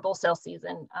before bull sale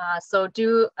season. So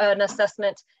do an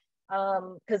assessment,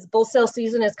 because bull sale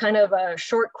season is kind of a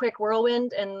short, quick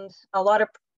whirlwind, and a lot of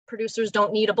producers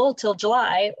don't need a bull till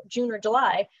June or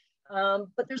July,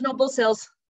 but there's no bull sales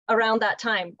around that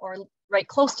time or right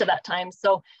close to that time.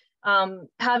 So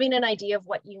having an idea of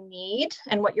what you need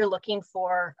and what you're looking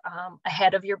for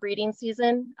ahead of your breeding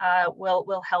season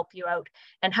will help you out.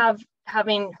 And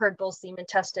having herd bull semen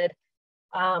tested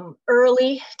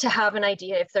early to have an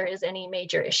idea if there is any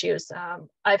major issues.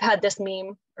 I've had this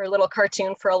meme or little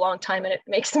cartoon for a long time, and it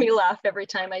makes me laugh every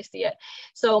time I see it.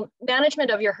 So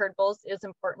management of your herd bulls is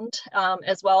important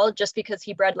as well. Just because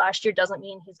he bred last year doesn't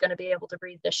mean he's going to be able to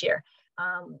breed this year.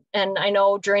 And I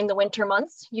know during the winter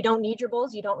months, you don't need your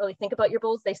bulls. You don't really think about your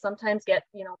bulls. They sometimes get,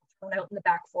 thrown out in the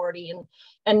back 40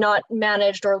 and not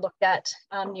managed or looked at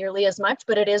nearly as much,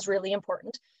 but it is really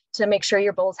important to make sure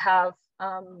your bulls have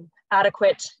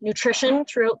adequate nutrition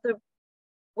throughout the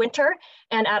winter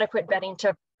and adequate bedding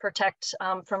to protect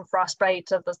from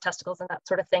frostbite of those testicles and that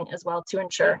sort of thing as well, to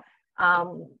ensure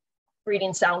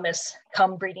breeding soundness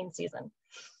come breeding season.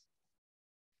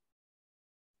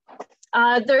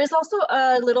 There is also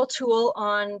a little tool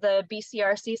on the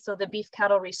BCRC, so the Beef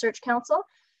Cattle Research Council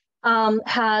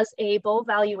has a bull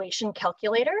valuation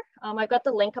calculator. I've got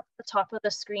the link up at the top of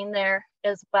the screen there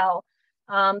as well.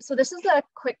 So this is a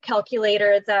quick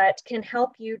calculator that can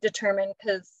help you determine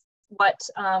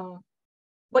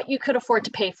what you could afford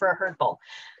to pay for a herd bull.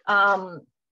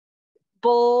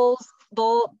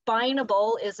 Buying a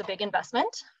bull is a big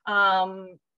investment,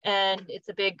 and it's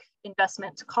a big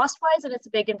investment cost-wise, and it's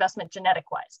a big investment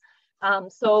genetic-wise.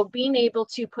 So being able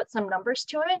to put some numbers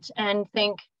to it and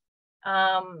think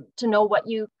to know what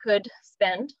you could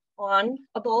spend on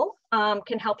a bull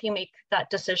can help you make that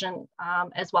decision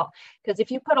as well. Because if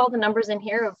you put all the numbers in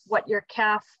here of what your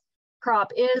calf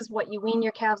crop is, what you wean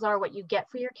your calves are, what you get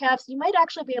for your calves, you might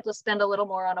actually be able to spend a little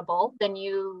more on a bull than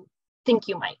you think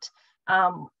you might.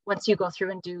 Once you go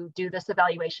through and do this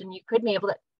evaluation, you could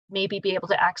maybe be able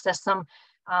to access some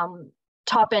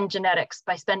top-end genetics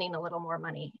by spending a little more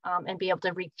money and be able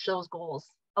to reach those goals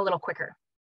a little quicker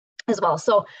as well.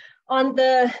 So on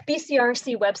the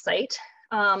BCRC website,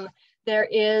 there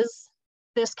is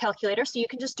this calculator, so you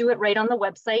can just do it right on the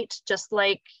website, just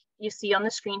like you see on the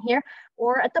screen here,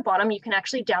 or at the bottom, you can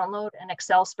actually download an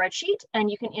Excel spreadsheet and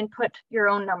you can input your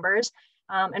own numbers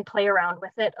and play around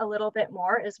with it a little bit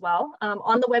more as well.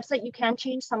 On the website, you can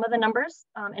change some of the numbers.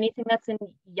 Anything that's in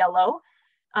yellow,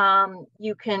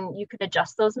 you can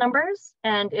adjust those numbers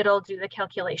and it'll do the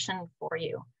calculation for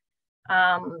you.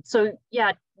 So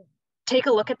yeah, take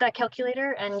a look at that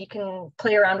calculator and you can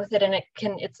play around with it, and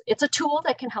it's a tool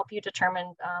that can help you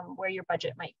determine where your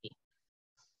budget might be.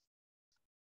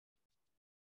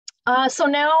 So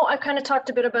now I've kind of talked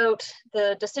a bit about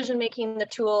the decision making, the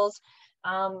tools,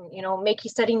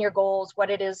 setting your goals, what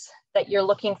it is that you're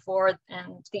looking for,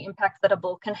 and the impact that a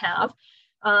bull can have.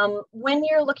 When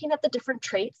you're looking at the different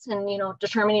traits and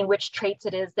determining which traits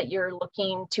it is that you're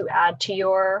looking to add to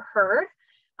your herd,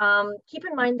 keep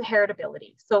in mind the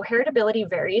heritability. So heritability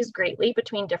varies greatly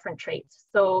between different traits.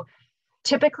 So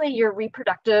typically your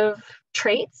reproductive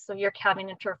traits, so your calving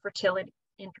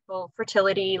integral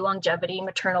fertility, longevity,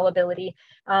 maternal ability,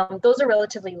 those are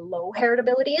relatively low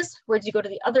heritabilities. Whereas you go to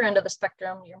the other end of the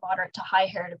spectrum, your moderate to high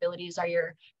heritabilities are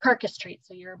your carcass traits,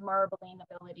 so your marbling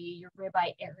ability, your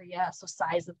ribeye area, so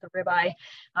size of the ribeye,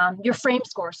 your frame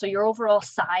score, so your overall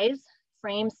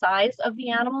frame size of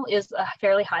the animal is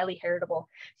fairly highly heritable.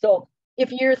 So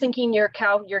if you're thinking your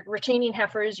retaining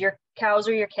heifers, your cows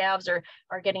or your calves are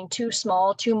getting too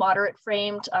small, too moderate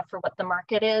framed for what the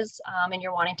market is, and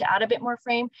you're wanting to add a bit more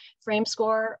frame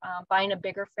score, buying a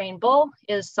bigger frame bull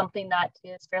is something that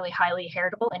is fairly highly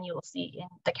heritable, and you will see in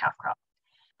the calf crop.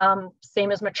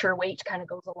 Same as mature weight kind of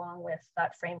goes along with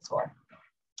that frame score.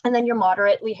 And then your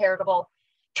moderately heritable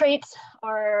traits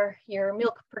are your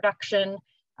milk production,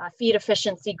 feed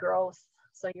efficiency, growth,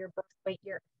 so your birth weight,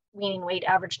 your weaning weight,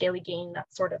 average daily gain,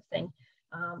 that sort of thing,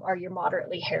 are your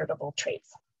moderately heritable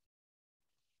traits.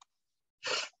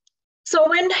 So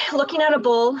when looking at a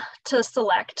bull to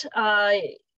select,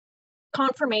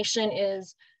 conformation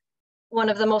is one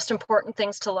of the most important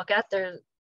things to look at.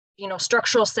 you know,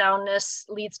 structural soundness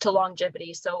leads to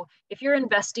longevity. So if you're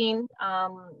investing,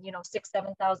 you know,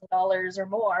 $6,000, $7,000 or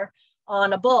more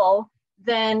on a bull,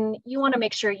 then you want to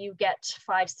make sure you get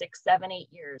 5, 6, 7, 8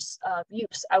 years of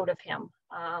use out of him.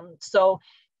 So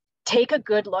take a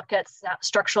good look at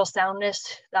structural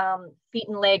soundness, feet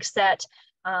and leg set,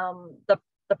 the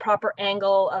proper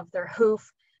angle of their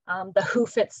hoof, the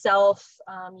hoof itself.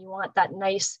 You want that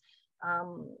nice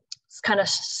kind of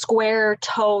square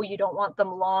toe. You don't want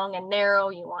them long and narrow.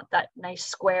 You want that nice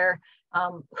square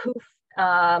hoof,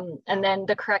 and then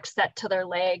the correct set to their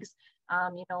legs.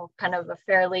 You know, kind of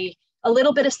a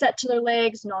little bit of set to their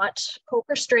legs, not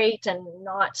poker straight and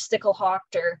not stickle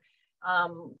hawked, or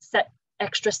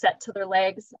extra set to their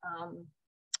legs.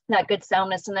 That good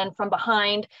soundness. And then from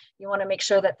behind, you want to make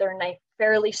sure that they're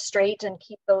fairly straight and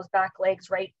keep those back legs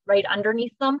right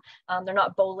underneath them. They're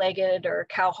not bow-legged or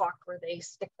cow-hawk where they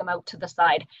stick them out to the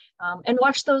side. And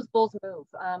watch those bulls move.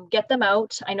 Get them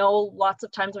out. I know lots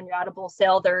of times when you're at a bull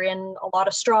sale, they're in a lot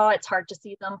of straw. It's hard to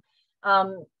see them.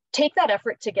 Take that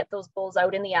effort to get those bulls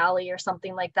out in the alley or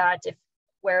something like that,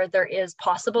 where there is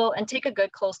possible, and take a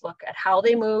good close look at how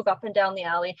they move up and down the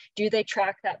alley. Do they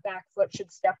track that back foot?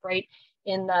 Should step right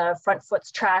in the front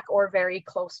foot's track or very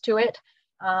close to it.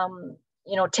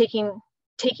 You know, taking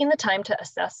the time to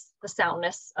assess the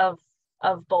soundness of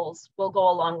bulls will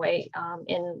go a long way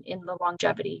in the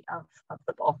longevity of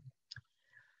the bull.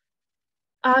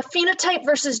 Phenotype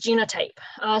versus genotype.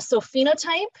 So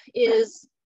phenotype is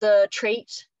the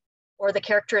trait or the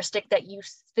characteristic that you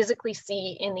physically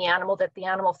see in the animal, that the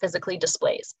animal physically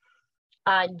displays.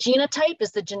 Genotype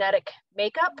is the genetic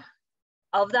makeup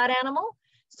of that animal.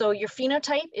 So your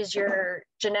phenotype is your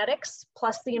genetics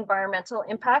plus the environmental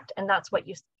impact, and that's what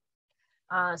you see.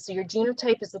 So your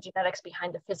genotype is the genetics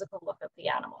behind the physical look of the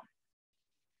animal.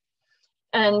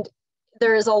 And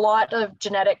there is a lot of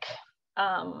genetic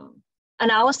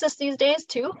analysis these days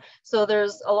too. So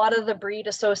there's a lot of the breed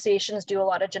associations do a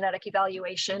lot of genetic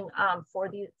evaluation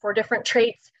for different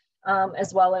traits,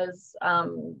 as well as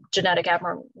genetic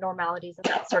abnormalities and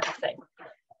that sort of thing.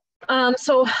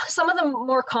 So some of the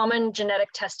more common genetic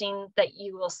testing that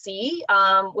you will see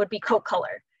would be coat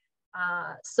color.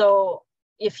 So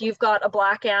if you've got a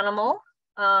black animal,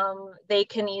 they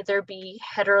can either be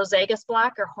heterozygous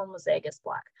black or homozygous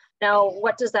black. Now,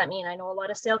 what does that mean? I know a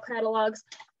lot of sale catalogs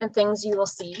and things you will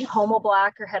see homo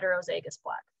black or heterozygous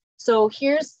black. So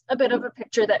here's a bit of a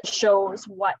picture that shows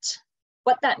what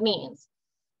that means.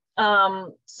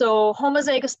 So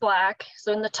homozygous black,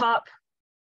 so in the top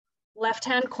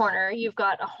left-hand corner, you've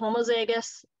got a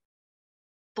homozygous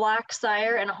black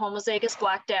sire and a homozygous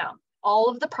black dam. All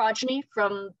of the progeny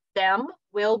from them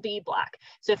will be black.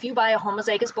 So if you buy a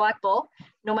homozygous black bull,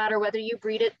 no matter whether you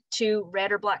breed it to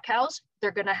red or black cows,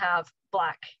 they're going to have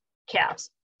black calves.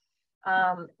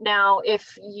 Now,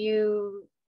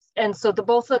 so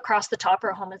both across the top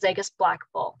are homozygous black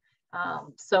bull.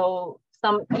 So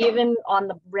even on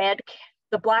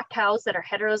the black cows that are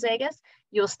heterozygous,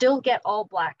 you'll still get all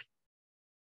black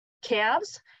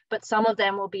calves, but some of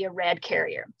them will be a red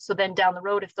carrier. So then down the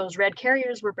road, if those red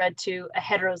carriers were bred to a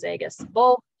heterozygous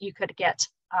bull, you could get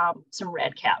some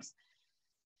red calves.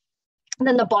 And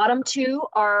then the bottom two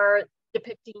are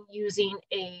depicting using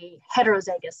a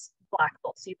heterozygous black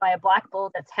bull. So you buy a black bull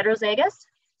that's heterozygous,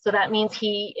 so that means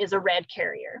he is a red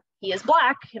carrier. He is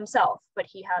black himself, but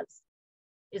he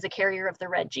is a carrier of the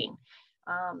red gene.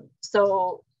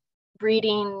 So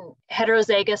breeding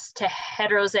heterozygous to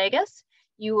heterozygous,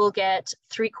 you will get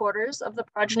 3/4 of the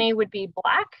progeny would be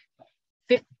black,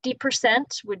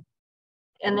 50% would,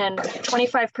 and then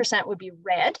 25% would be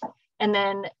red, and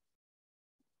then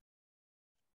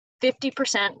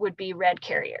 50% would be red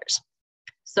carriers.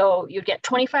 So you'd get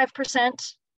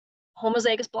 25%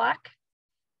 homozygous black,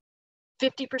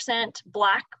 50%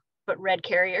 black but red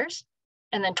carriers,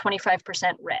 and then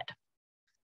 25% red.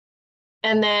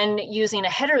 And then using a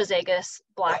heterozygous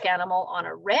black animal on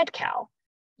a red cow,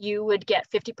 you would get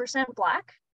 50%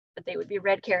 black, but they would be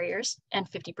red carriers, and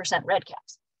 50% red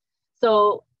calves.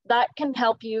 So that can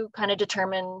help you kind of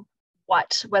determine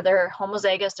whether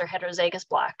homozygous or heterozygous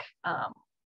black,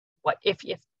 if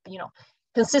you know,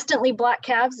 consistently black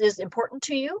calves is important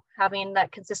to you, having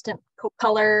that consistent coat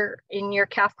color in your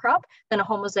calf crop, then a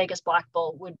homozygous black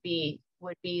bull would be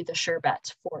the sure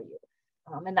bet for you.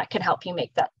 And that can help you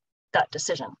make that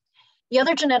decision. The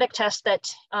other genetic test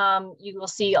that you will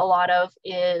see a lot of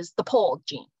is the pole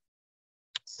gene.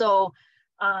 So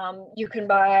you can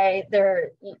buy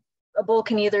a bull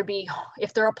can either be,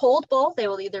 if they're a polled bull, they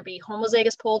will either be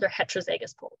homozygous polled or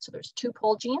heterozygous polled. So there's two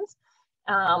pole genes.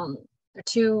 There are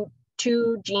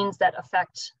two genes that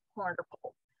affect horned or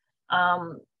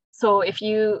polled. So if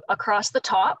you, across the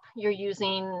top, you're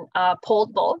using a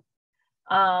polled bull,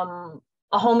 a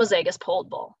homozygous polled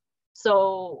bull.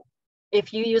 So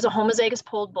if you use a homozygous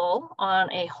polled bull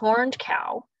on a horned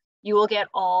cow, you will get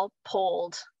all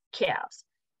polled calves.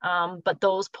 But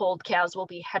those polled calves will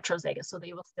be heterozygous, so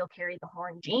they will still carry the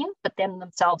horn gene, but then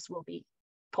themselves will be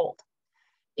polled.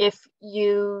 If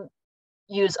you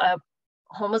use a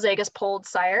homozygous polled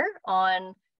sire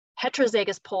on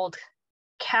heterozygous polled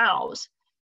cows,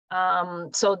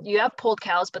 so you have polled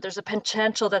cows, but there's a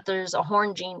potential that there's a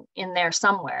horn gene in there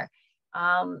somewhere.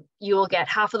 You will get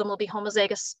half of them will be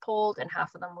homozygous polled and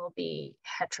half of them will be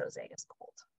heterozygous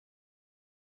polled.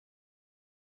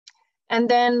 And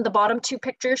then the bottom two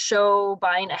pictures show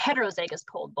buying a heterozygous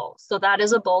polled bull. So that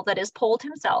is a bull that is polled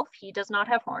himself. He does not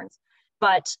have horns,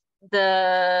 but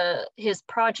his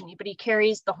progeny, but he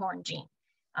carries the horn gene.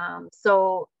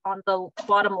 So on the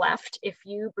bottom left, if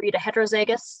you breed a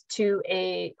heterozygous to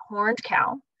a horned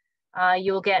cow,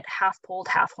 you will get half polled,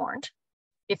 half horned.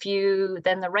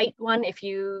 Then the right one, if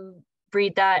you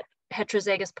breed that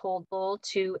heterozygous polled bull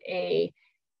to a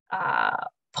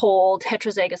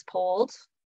heterozygous polled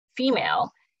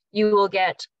female, you will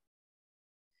get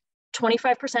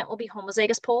 25% will be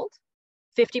homozygous polled,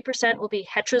 50% will be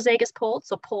heterozygous polled,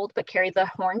 so polled but carry the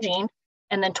horn gene,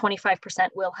 and then 25%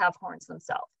 will have horns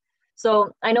themselves.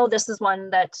 So I know this is one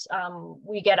that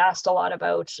we get asked a lot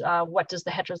about, what does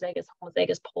the heterozygous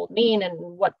homozygous polled mean and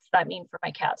what's that mean for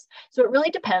my calves? So it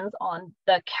really depends on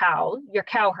the cow, your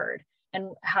cow herd,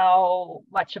 and how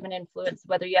much of an influence,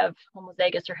 whether you have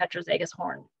homozygous or heterozygous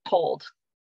horn polled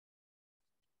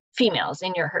females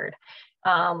in your herd.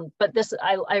 But this,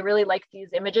 I really like these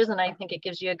images, and I think it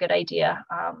gives you a good idea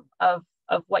of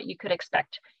what you could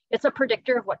expect. It's a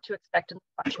predictor of what to expect in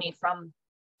the progeny from.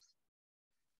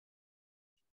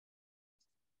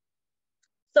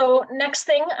 So next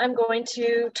thing I'm going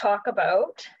to talk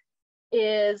about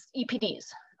is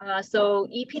EPDs. So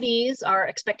EPDs are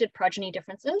expected progeny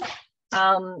differences.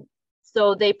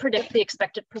 So they predict the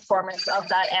expected performance of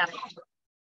that animal.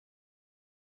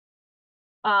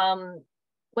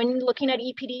 When looking at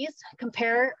EPDs,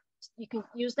 you can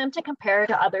use them to compare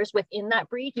to others within that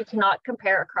breed. You cannot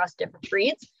compare across different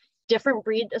breeds. Different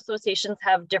breed associations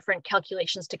have different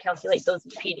calculations to calculate those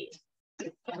EPDs.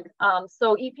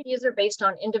 So EPDs are based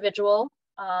on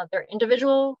their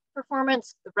individual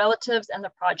performance, the relatives, and the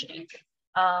progeny.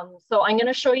 So I'm going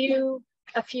to show you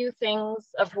a few things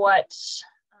of what.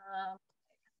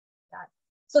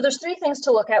 So there's three things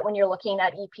to look at when you're looking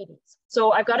at EPDs.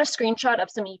 So I've got a screenshot of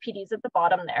some EPDs at the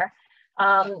bottom there.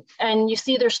 And you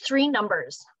see there's three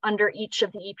numbers under each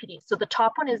of the EPDs. So the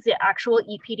top one is the actual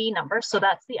EPD number. So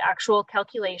that's the actual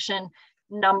calculation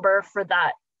number for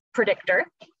that predictor.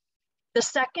 The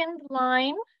second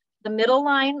line, the middle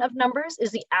line of numbers,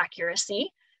 is the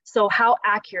accuracy. So how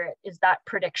accurate is that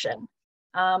prediction?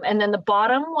 And then the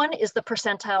bottom one is the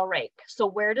percentile rank. So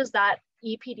where does that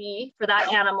EPD for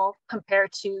that animal compare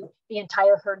to the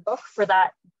entire herd book for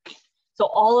that? So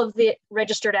all of the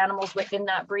registered animals within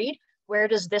that breed, where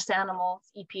does this animal's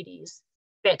EPDs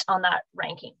fit on that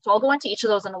ranking? So I'll go into each of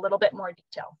those in a little bit more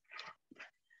detail.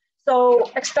 So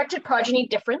expected progeny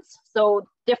difference. So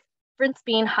difference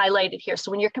being highlighted here.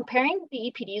 So when you're comparing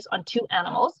the EPDs on two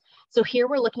animals, so here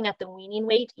we're looking at the weaning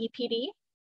weight EPD.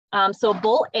 So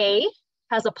bull A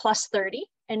has a +30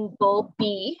 and bull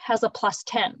B has a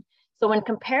 +10. So when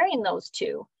comparing those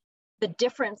two, the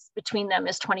difference between them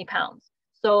is 20 pounds.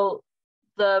 So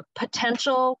the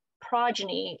potential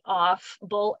progeny off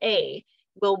bull A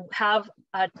will have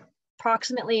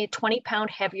approximately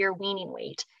 20-pound heavier weaning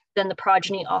weight than the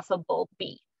progeny off of bull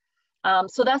B.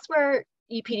 So that's where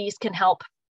EPDs can help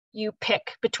you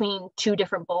pick between two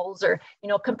different bulls, or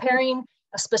comparing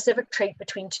a specific trait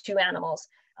between two animals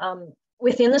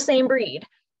within the same breed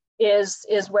is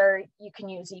where you can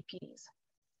use EPDs.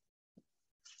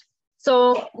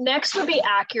 So next would be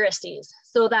accuracies.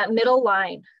 So that middle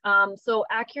line. So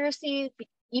accuracy,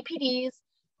 EPDs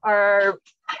are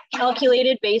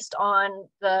calculated based on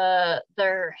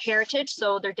their heritage.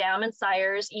 So their dam and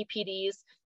sires, EPDs,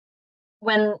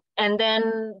 and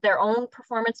then their own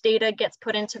performance data gets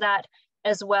put into that,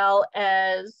 as well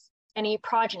as any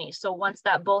progeny. So once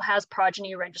that bull has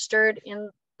progeny registered in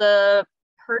the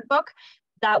herd book,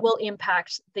 that will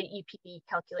impact the EPD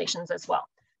calculations as well.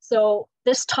 So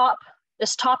this top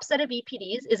set of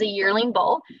EPDs is a yearling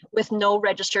bull with no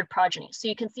registered progeny. So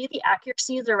you can see the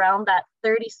accuracy is around that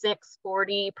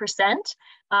 36–40%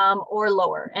 or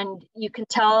lower. And you can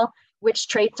tell which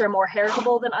traits are more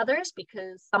heritable than others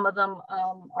because some of them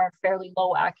are fairly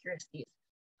low accuracies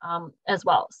as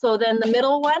well. So then the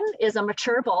middle one is a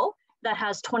mature bull that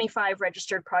has 25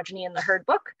 registered progeny in the herd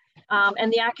book.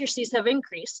 And the accuracies have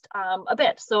increased a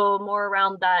bit. So more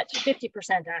around that 50%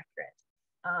 accurate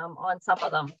on some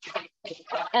of them.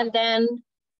 And then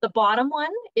the bottom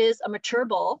one is a mature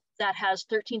bull that has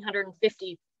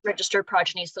 1,350 registered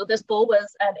progeny. So this bull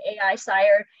was an AI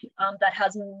sire that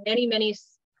has many, many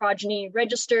progeny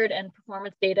registered and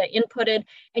performance data inputted.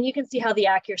 And you can see how the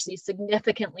accuracy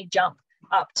significantly jump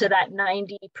up to that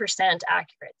 90%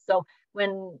 accurate. So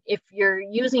if you're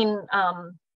using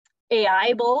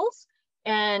AI bulls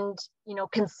and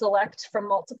can select from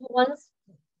multiple ones,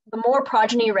 the more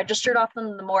progeny registered off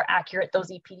them, the more accurate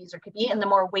those EPDs could be, and the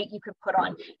more weight you could put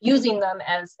on using them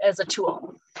as a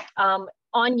tool.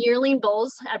 On yearling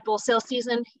bulls at bull sale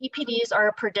season, EPDs are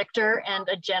a predictor and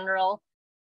a general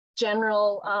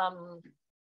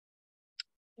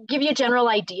give you a general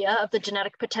idea of the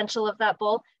genetic potential of that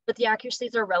bull, but the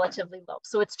accuracies are relatively low.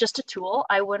 So it's just a tool.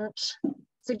 I wouldn't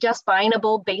suggest buying a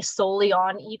bull based solely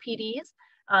on EPDs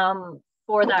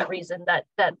for that reason, that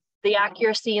the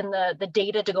accuracy and the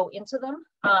data to go into them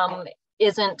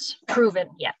isn't proven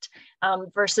yet,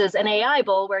 versus an AI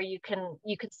bull where you can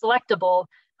select a bull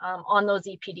on those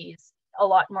EPDs a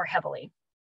lot more heavily.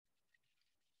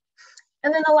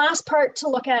 And then the last part to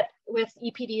look at with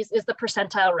EPDs is the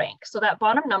percentile rank. So that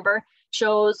bottom number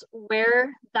shows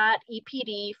where that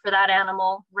EPD for that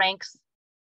animal ranks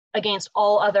against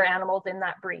all other animals in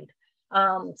that breed.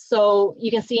 So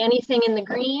you can see anything in the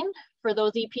green for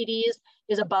those EPDs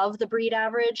is above the breed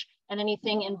average, and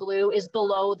anything in blue is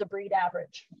below the breed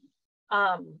average.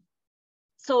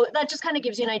 So that just kind of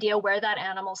gives you an idea where that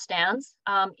animal stands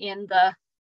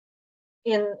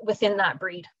within that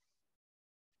breed.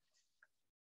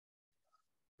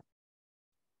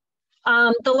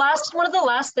 One of the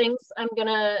last things I'm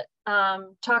gonna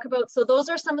talk about. So those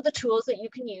are some of the tools that you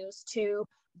can use to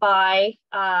buy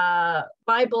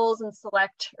bulls and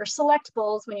select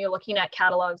bulls when you're looking at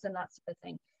catalogs and that sort of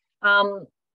thing.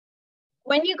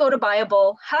 When you go to buy a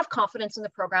bull, have confidence in the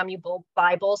program you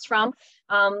buy bulls from.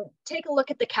 Take a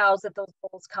look at the cows that those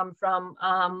bulls come from,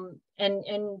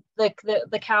 and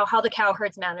the cow, how the cow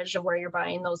herd's managed, and where you're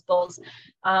buying those bulls.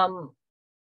 When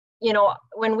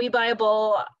we buy a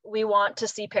bull, we want to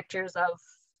see pictures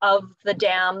of the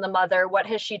dam, the mother. What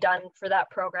has she done for that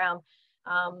program?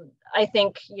 I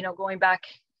think going back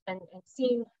and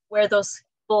seeing where those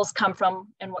bulls come from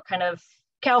and what kind of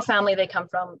cow family they come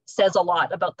from says a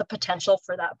lot about the potential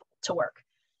for that to work.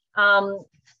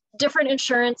 Different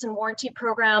insurance and warranty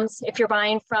programs, if you're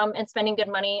buying from and spending good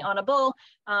money on a bull,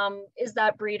 is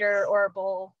that breeder or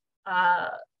bull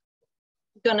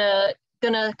gonna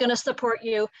support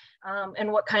you,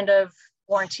 and what kind of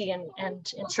warranty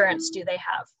and insurance do they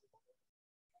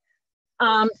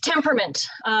have? Temperament,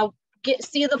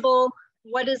 see the bull,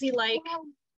 what is he like?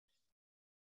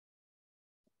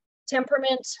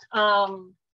 Temperament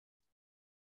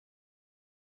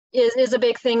is a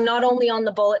big thing, not only on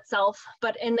the bull itself,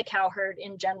 but in the cow herd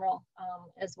in general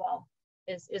as well,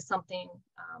 is something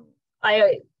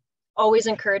I always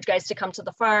encourage guys to come to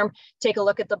the farm, take a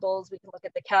look at the bulls, we can look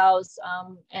at the cows,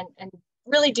 and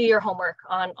really do your homework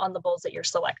on the bulls that you're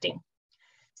selecting.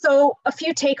 So a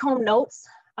few take-home notes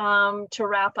to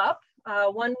wrap up.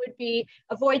 One would be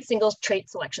avoid single trait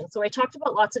selection. So I talked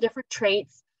about lots of different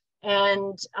traits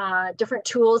and different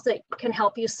tools that can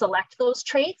help you select those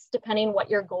traits depending what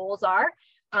your goals are.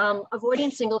 Avoiding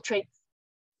single trait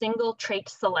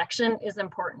selection is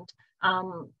important.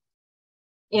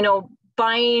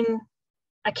 Buying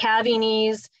a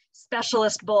Cavinese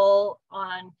specialist bull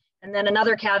and then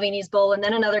another Cavinese bull, and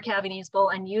then another Cavinese bull,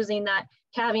 and using that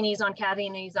Cavinese on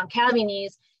Cavinese on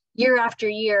Cavinese year after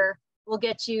year will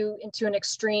get you into an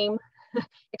extremely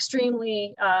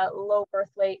low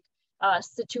birth weight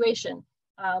situation.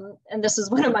 And this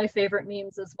is one of my favorite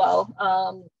memes as well.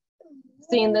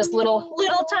 Seeing this little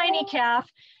tiny calf,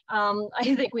 I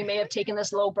think we may have taken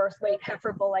this low birth weight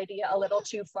heifer bull idea a little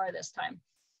too far this time.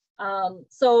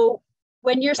 So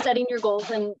when you're setting your goals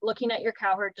and looking at your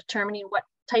cow herd, determining what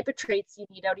type of traits you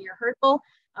need out of your herd bull,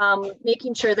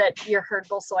 making sure that your herd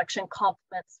bull selection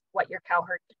complements what your cow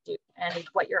herd can do and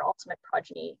what your ultimate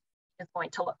progeny is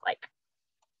going to look like.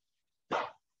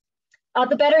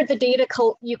 The better the data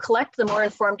you collect, the more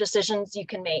informed decisions you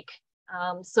can make.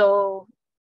 So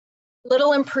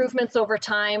little improvements over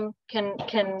time can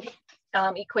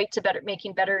equate to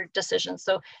making better decisions.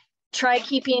 So try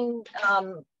keeping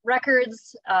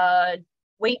records,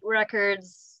 weight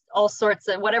records, all sorts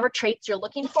of whatever traits you're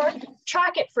looking for,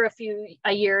 track it for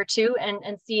a year or two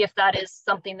and see if that is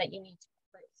something that you need to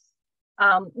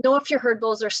replace. Know if your herd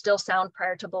bulls are still sound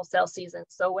prior to bull sale season.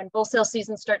 So when bull sale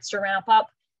season starts to ramp up,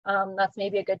 that's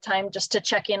maybe a good time just to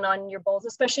check in on your bulls,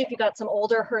 especially if you got some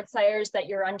older herd sires that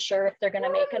you're unsure if they're going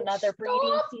to make another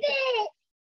breeding season.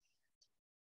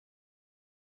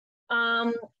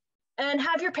 And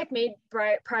have your pick made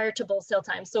prior to bull sale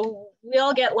time. So we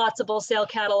all get lots of bull sale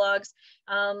catalogs.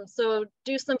 So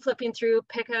do some flipping through,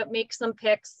 make some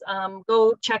picks,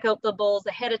 go check out the bulls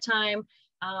ahead of time,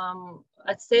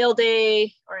 at sale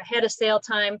day or ahead of sale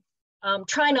time.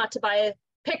 Try not to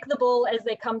pick the bull as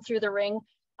they come through the ring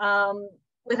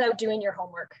without doing your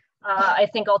homework. I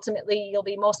think ultimately you'll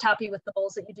be most happy with the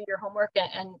bulls that you do your homework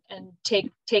and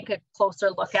take a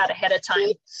closer look at ahead of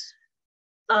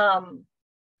time.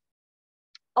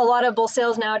 A lot of bull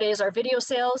sales nowadays are video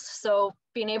sales, so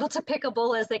being able to pick a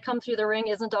bull as they come through the ring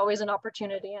isn't always an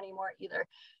opportunity anymore either.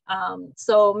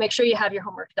 So make sure you have your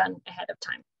homework done ahead of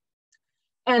time.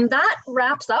 And that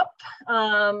wraps up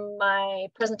my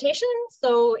presentation.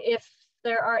 So if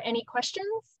there are any questions,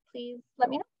 please let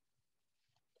me know.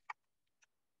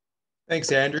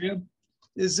 Thanks, Andrea.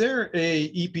 Is there a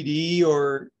EPD,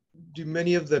 or do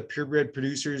many of the purebred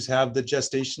producers have the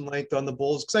gestation length on the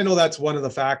bulls? Because I know that's one of the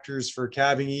factors for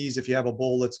calving ease. If you have a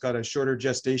bull that's got a shorter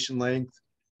gestation length.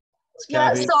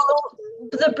 Yeah, so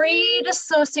the breed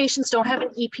associations don't have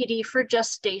an EPD for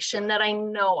gestation that I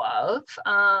know of.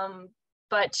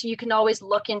 But you can always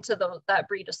look into that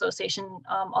breed association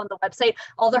on the website.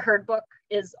 All the herd book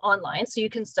is online, so you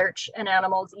can search an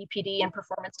animal's EPD and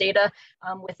performance data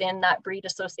within that breed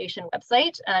association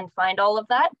website and find all of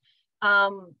that.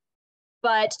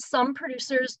 But some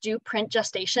producers do print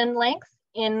gestation length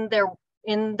in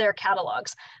their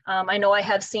catalogs. I know I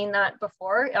have seen that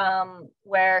before,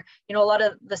 where a lot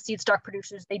of the seed stock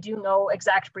producers, they do know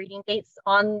exact breeding dates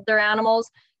on their animals,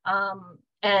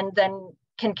 and then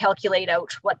can calculate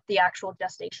out what the actual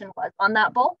gestation was on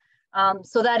that bull.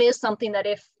 So that is something that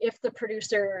if the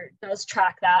producer does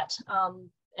track that,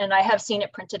 and I have seen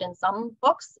it printed in some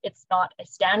books, it's not a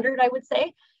standard, I would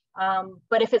say.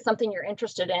 But if it's something you're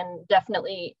interested in,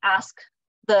 definitely ask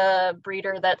the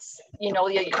breeder that's,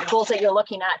 the bulls that you're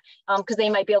looking at, because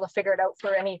they might be able to figure it out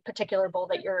for any particular bull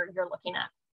that you're looking at.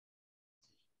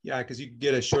 Yeah, because you could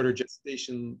get a shorter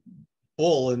gestation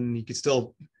bull and you could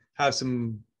still have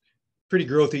some pretty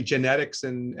growthy genetics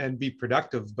and be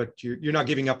productive, but you're not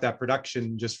giving up that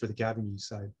production just for the calving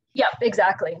side. Yeah,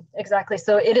 exactly.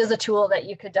 So it is a tool that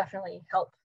you could definitely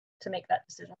help to make that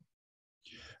decision.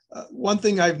 One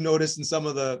thing I've noticed in some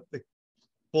of the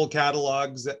bull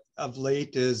catalogs of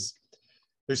late is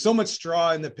there's so much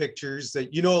straw in the pictures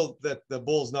that that the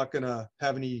bull's not going to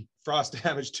have any frost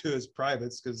damage to his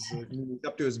privates, because it's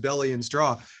up to his belly and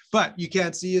straw, but you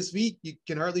can't see his feet, you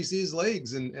can hardly see his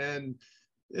legs, and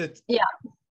it's, yeah.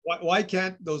 Why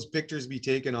can't those pictures be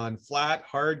taken on flat,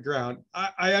 hard ground?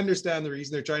 I understand the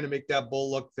reason they're trying to make that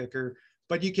bull look thicker,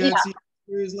 but you can't see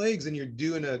his legs, and you're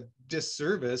doing a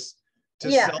disservice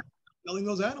to selling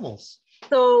those animals.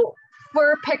 So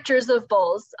for pictures of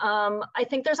bulls, I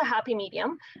think there's a happy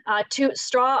medium. To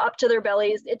straw up to their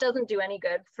bellies, it doesn't do any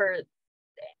good for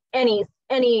any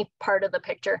part of the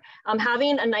picture.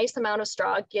 Having a nice amount of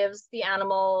straw gives the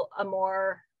animal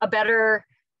a better,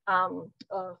 a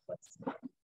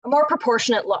more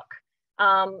proportionate look.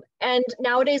 And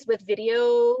nowadays with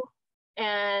video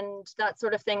and that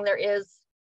sort of thing, there is,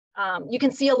 you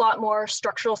can see a lot more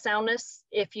structural soundness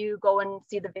if you go and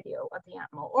see the video of the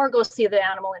animal or go see the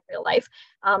animal in real life.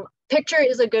 Picture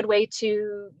is a good way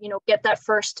to, get that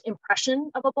first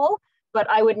impression of a bull, but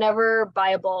I would never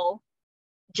buy a bull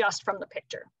just from the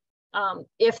picture.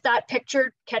 If that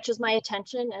picture catches my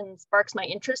attention and sparks my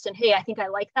interest and, hey, I think I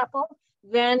like that bull,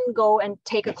 then go and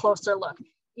take a closer look.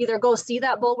 Either go see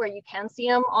that bull where you can see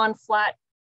him on flat,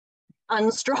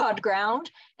 unstrawed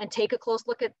ground and take a close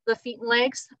look at the feet and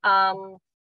legs,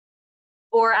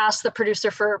 or ask the producer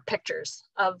for pictures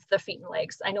of the feet and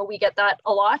legs. I know we get that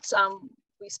a lot.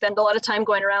 We spend a lot of time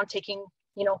going around taking,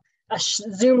 a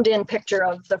zoomed in picture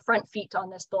of the front feet on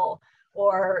this bull,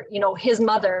 or, his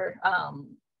mother,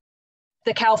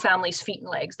 the cow family's feet and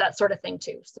legs, that sort of thing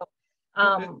too. So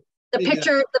the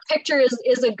picture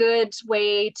is a good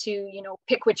way to,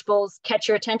 pick which bulls catch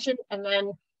your attention, and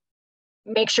then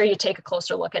make sure you take a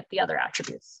closer look at the other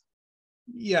attributes.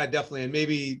 Yeah, definitely. And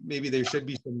maybe there should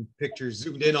be some pictures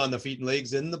zoomed in on the feet and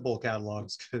legs in the bull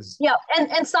catalogs, because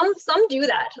and some do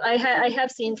that. I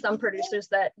have seen some producers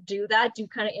that do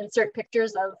kind of insert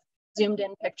pictures of zoomed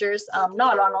in pictures,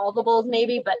 not on all the bulls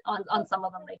maybe, but on some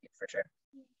of them they do for sure.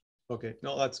 Okay,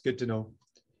 no, that's good to know.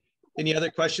 Any other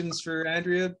questions for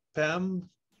Andrea? Pam,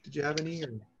 did you have any?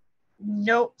 Or?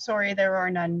 Nope, sorry, there are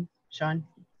none, Sean.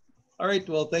 All right,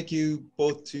 well, thank you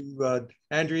both to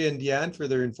Andrea and Deanne for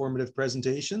their informative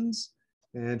presentations.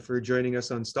 and for joining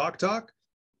us on Stock Talk.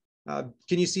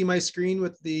 Can you see my screen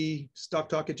with the Stock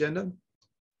Talk agenda?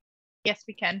 Yes,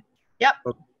 we can. Yep.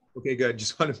 Okay, good.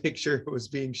 Just want to make sure it was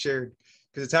being shared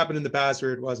because it's happened in the past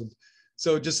where it wasn't.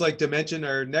 So just like to mention,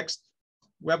 our next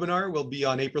webinar will be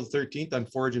on April 13th on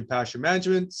forage and pasture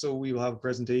management. So we will have a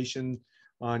presentation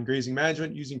on grazing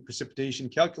management using precipitation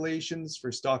calculations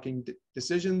for stocking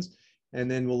decisions. And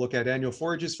then we'll look at annual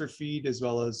forages for feed as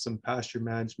well as some pasture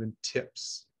management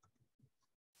tips.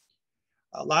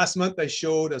 Last month, I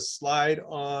showed a slide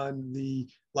on the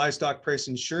livestock price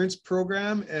insurance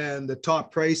program, and the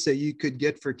top price that you could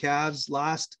get for calves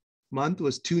last month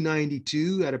was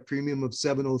 $292 at a premium of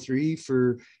 $703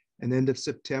 for an end of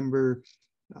September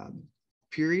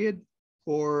period,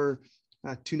 or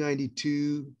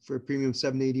 $292 for a premium of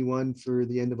 $781 for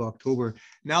the end of October.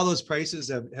 Now those prices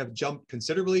have jumped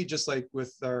considerably, just like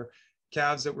with our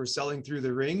calves that we're selling through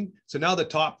the ring. So now the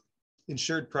top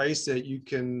insured price that you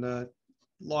can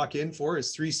lock in for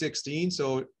is $316.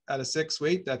 So at a 6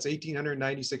 weight, that's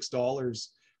 $1,896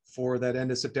 for that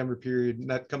end of September period. And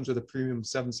that comes with a premium of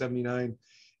 $779.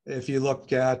 If you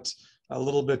look at a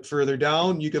little bit further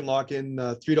down, you can lock in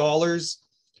 $3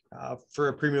 for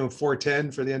a premium of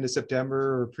 $410 for the end of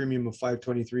September, or a premium of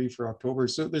 $523 for October.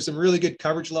 So there's some really good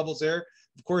coverage levels there.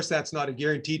 Of course, that's not a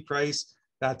guaranteed price.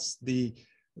 That's the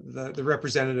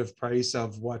representative price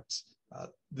of what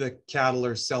the cattle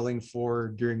are selling for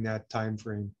during that time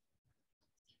frame.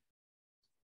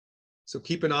 So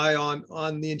keep an eye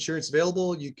on the insurance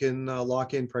available. You can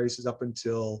lock in prices up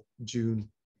until June.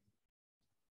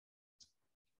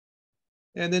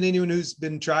 And then anyone who's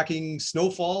been tracking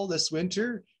snowfall this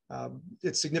winter,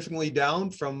 it's significantly down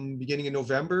from beginning of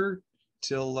November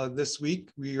till this week.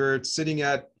 We are sitting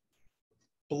at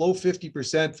below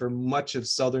 50% for much of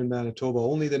southern Manitoba.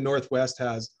 Only the Northwest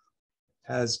has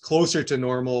closer to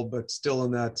normal, but still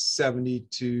in that 70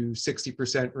 to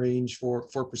 60% range for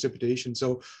precipitation.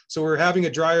 So we're having a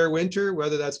drier winter.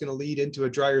 Whether that's going to lead into a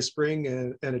drier spring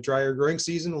and a drier growing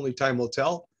season, only time will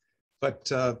tell. But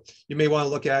you may want to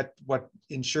look at what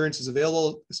insurance is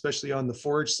available, especially on the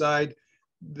forage side.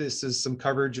 This is some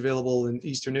coverage available in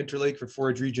Eastern Interlake for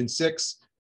Forage Region 6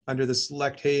 under the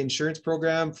Select Hay Insurance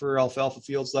Program for alfalfa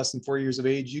fields less than 4 years of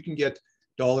age. You can get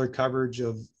dollar coverage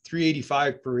of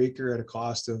 $385 per acre at a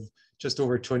cost of just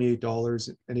over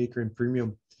 $28 an acre in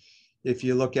premium. If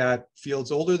you look at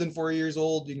fields older than 4 years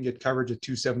old, you can get coverage at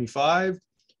 $275.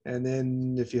 And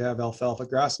then if you have alfalfa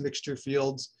grass mixture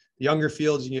fields, the younger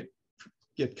fields, you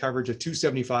get coverage at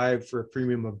 $275 for a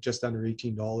premium of just under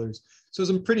 $18. So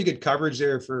some pretty good coverage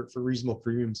there for reasonable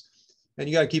premiums. And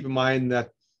you got to keep in mind that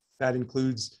that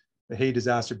includes the hay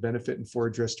disaster benefit and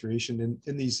forage restoration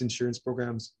in these insurance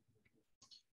programs.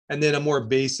 And then a more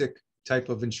basic type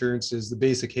of insurance is the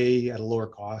basic hay at a lower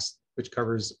cost, which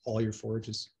covers all your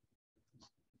forages.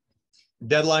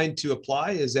 Deadline to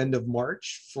apply is end of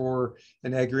March for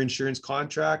an agri-insurance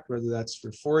contract, whether that's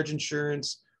for forage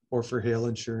insurance or for hail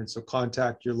insurance. So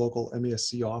contact your local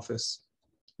MASC office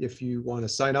if you want to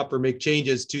sign up or make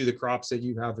changes to the crops that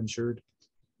you have insured.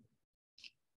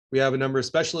 We have a number of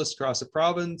specialists across the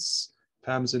province: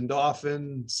 Pam's in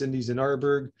Dauphin, Cindy's in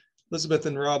Arborg, Elizabeth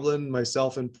in Roblin,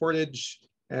 myself in Portage,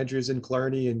 Andrew's in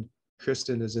Killarney, and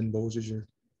Kristen is in Beausejour.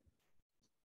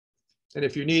 And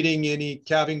if you're needing any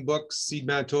calving books, Seed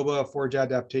Manitoba, forage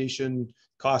adaptation,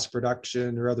 cost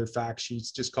production, or other fact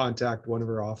sheets, just contact one of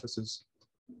our offices.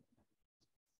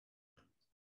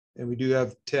 And we do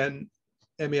have 10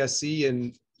 MASC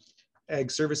and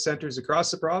ag service centers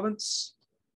across the province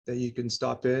that you can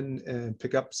stop in and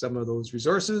pick up some of those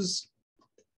resources.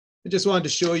 I just wanted to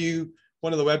show you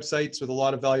one of the websites with a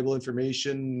lot of valuable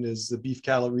information is the Beef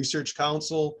Cattle Research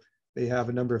Council. They have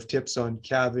a number of tips on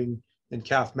calving and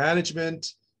calf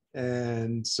management.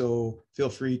 And so feel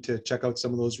free to check out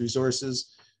some of those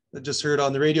resources. I just heard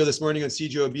on the radio this morning on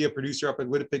CJOB, a producer up at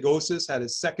Winnipegosis had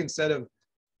his second set of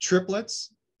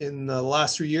triplets in the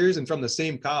last 3 years and from the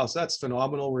same cow. So that's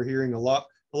phenomenal. We're hearing a lot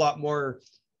more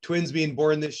twins being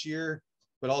born this year,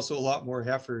 but also a lot more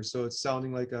heifers. So it's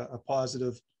sounding like a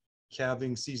positive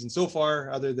calving season so far,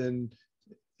 other than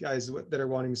guys that are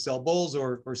wanting to sell bulls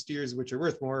or steers, which are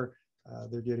worth more.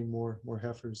 They're getting more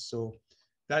heifers. So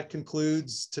that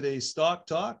concludes today's Stock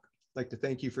Talk. I'd like to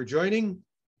thank you for joining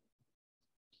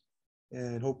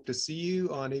and hope to see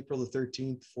you on April the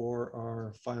 13th for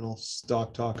our final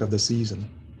Stock Talk of the season.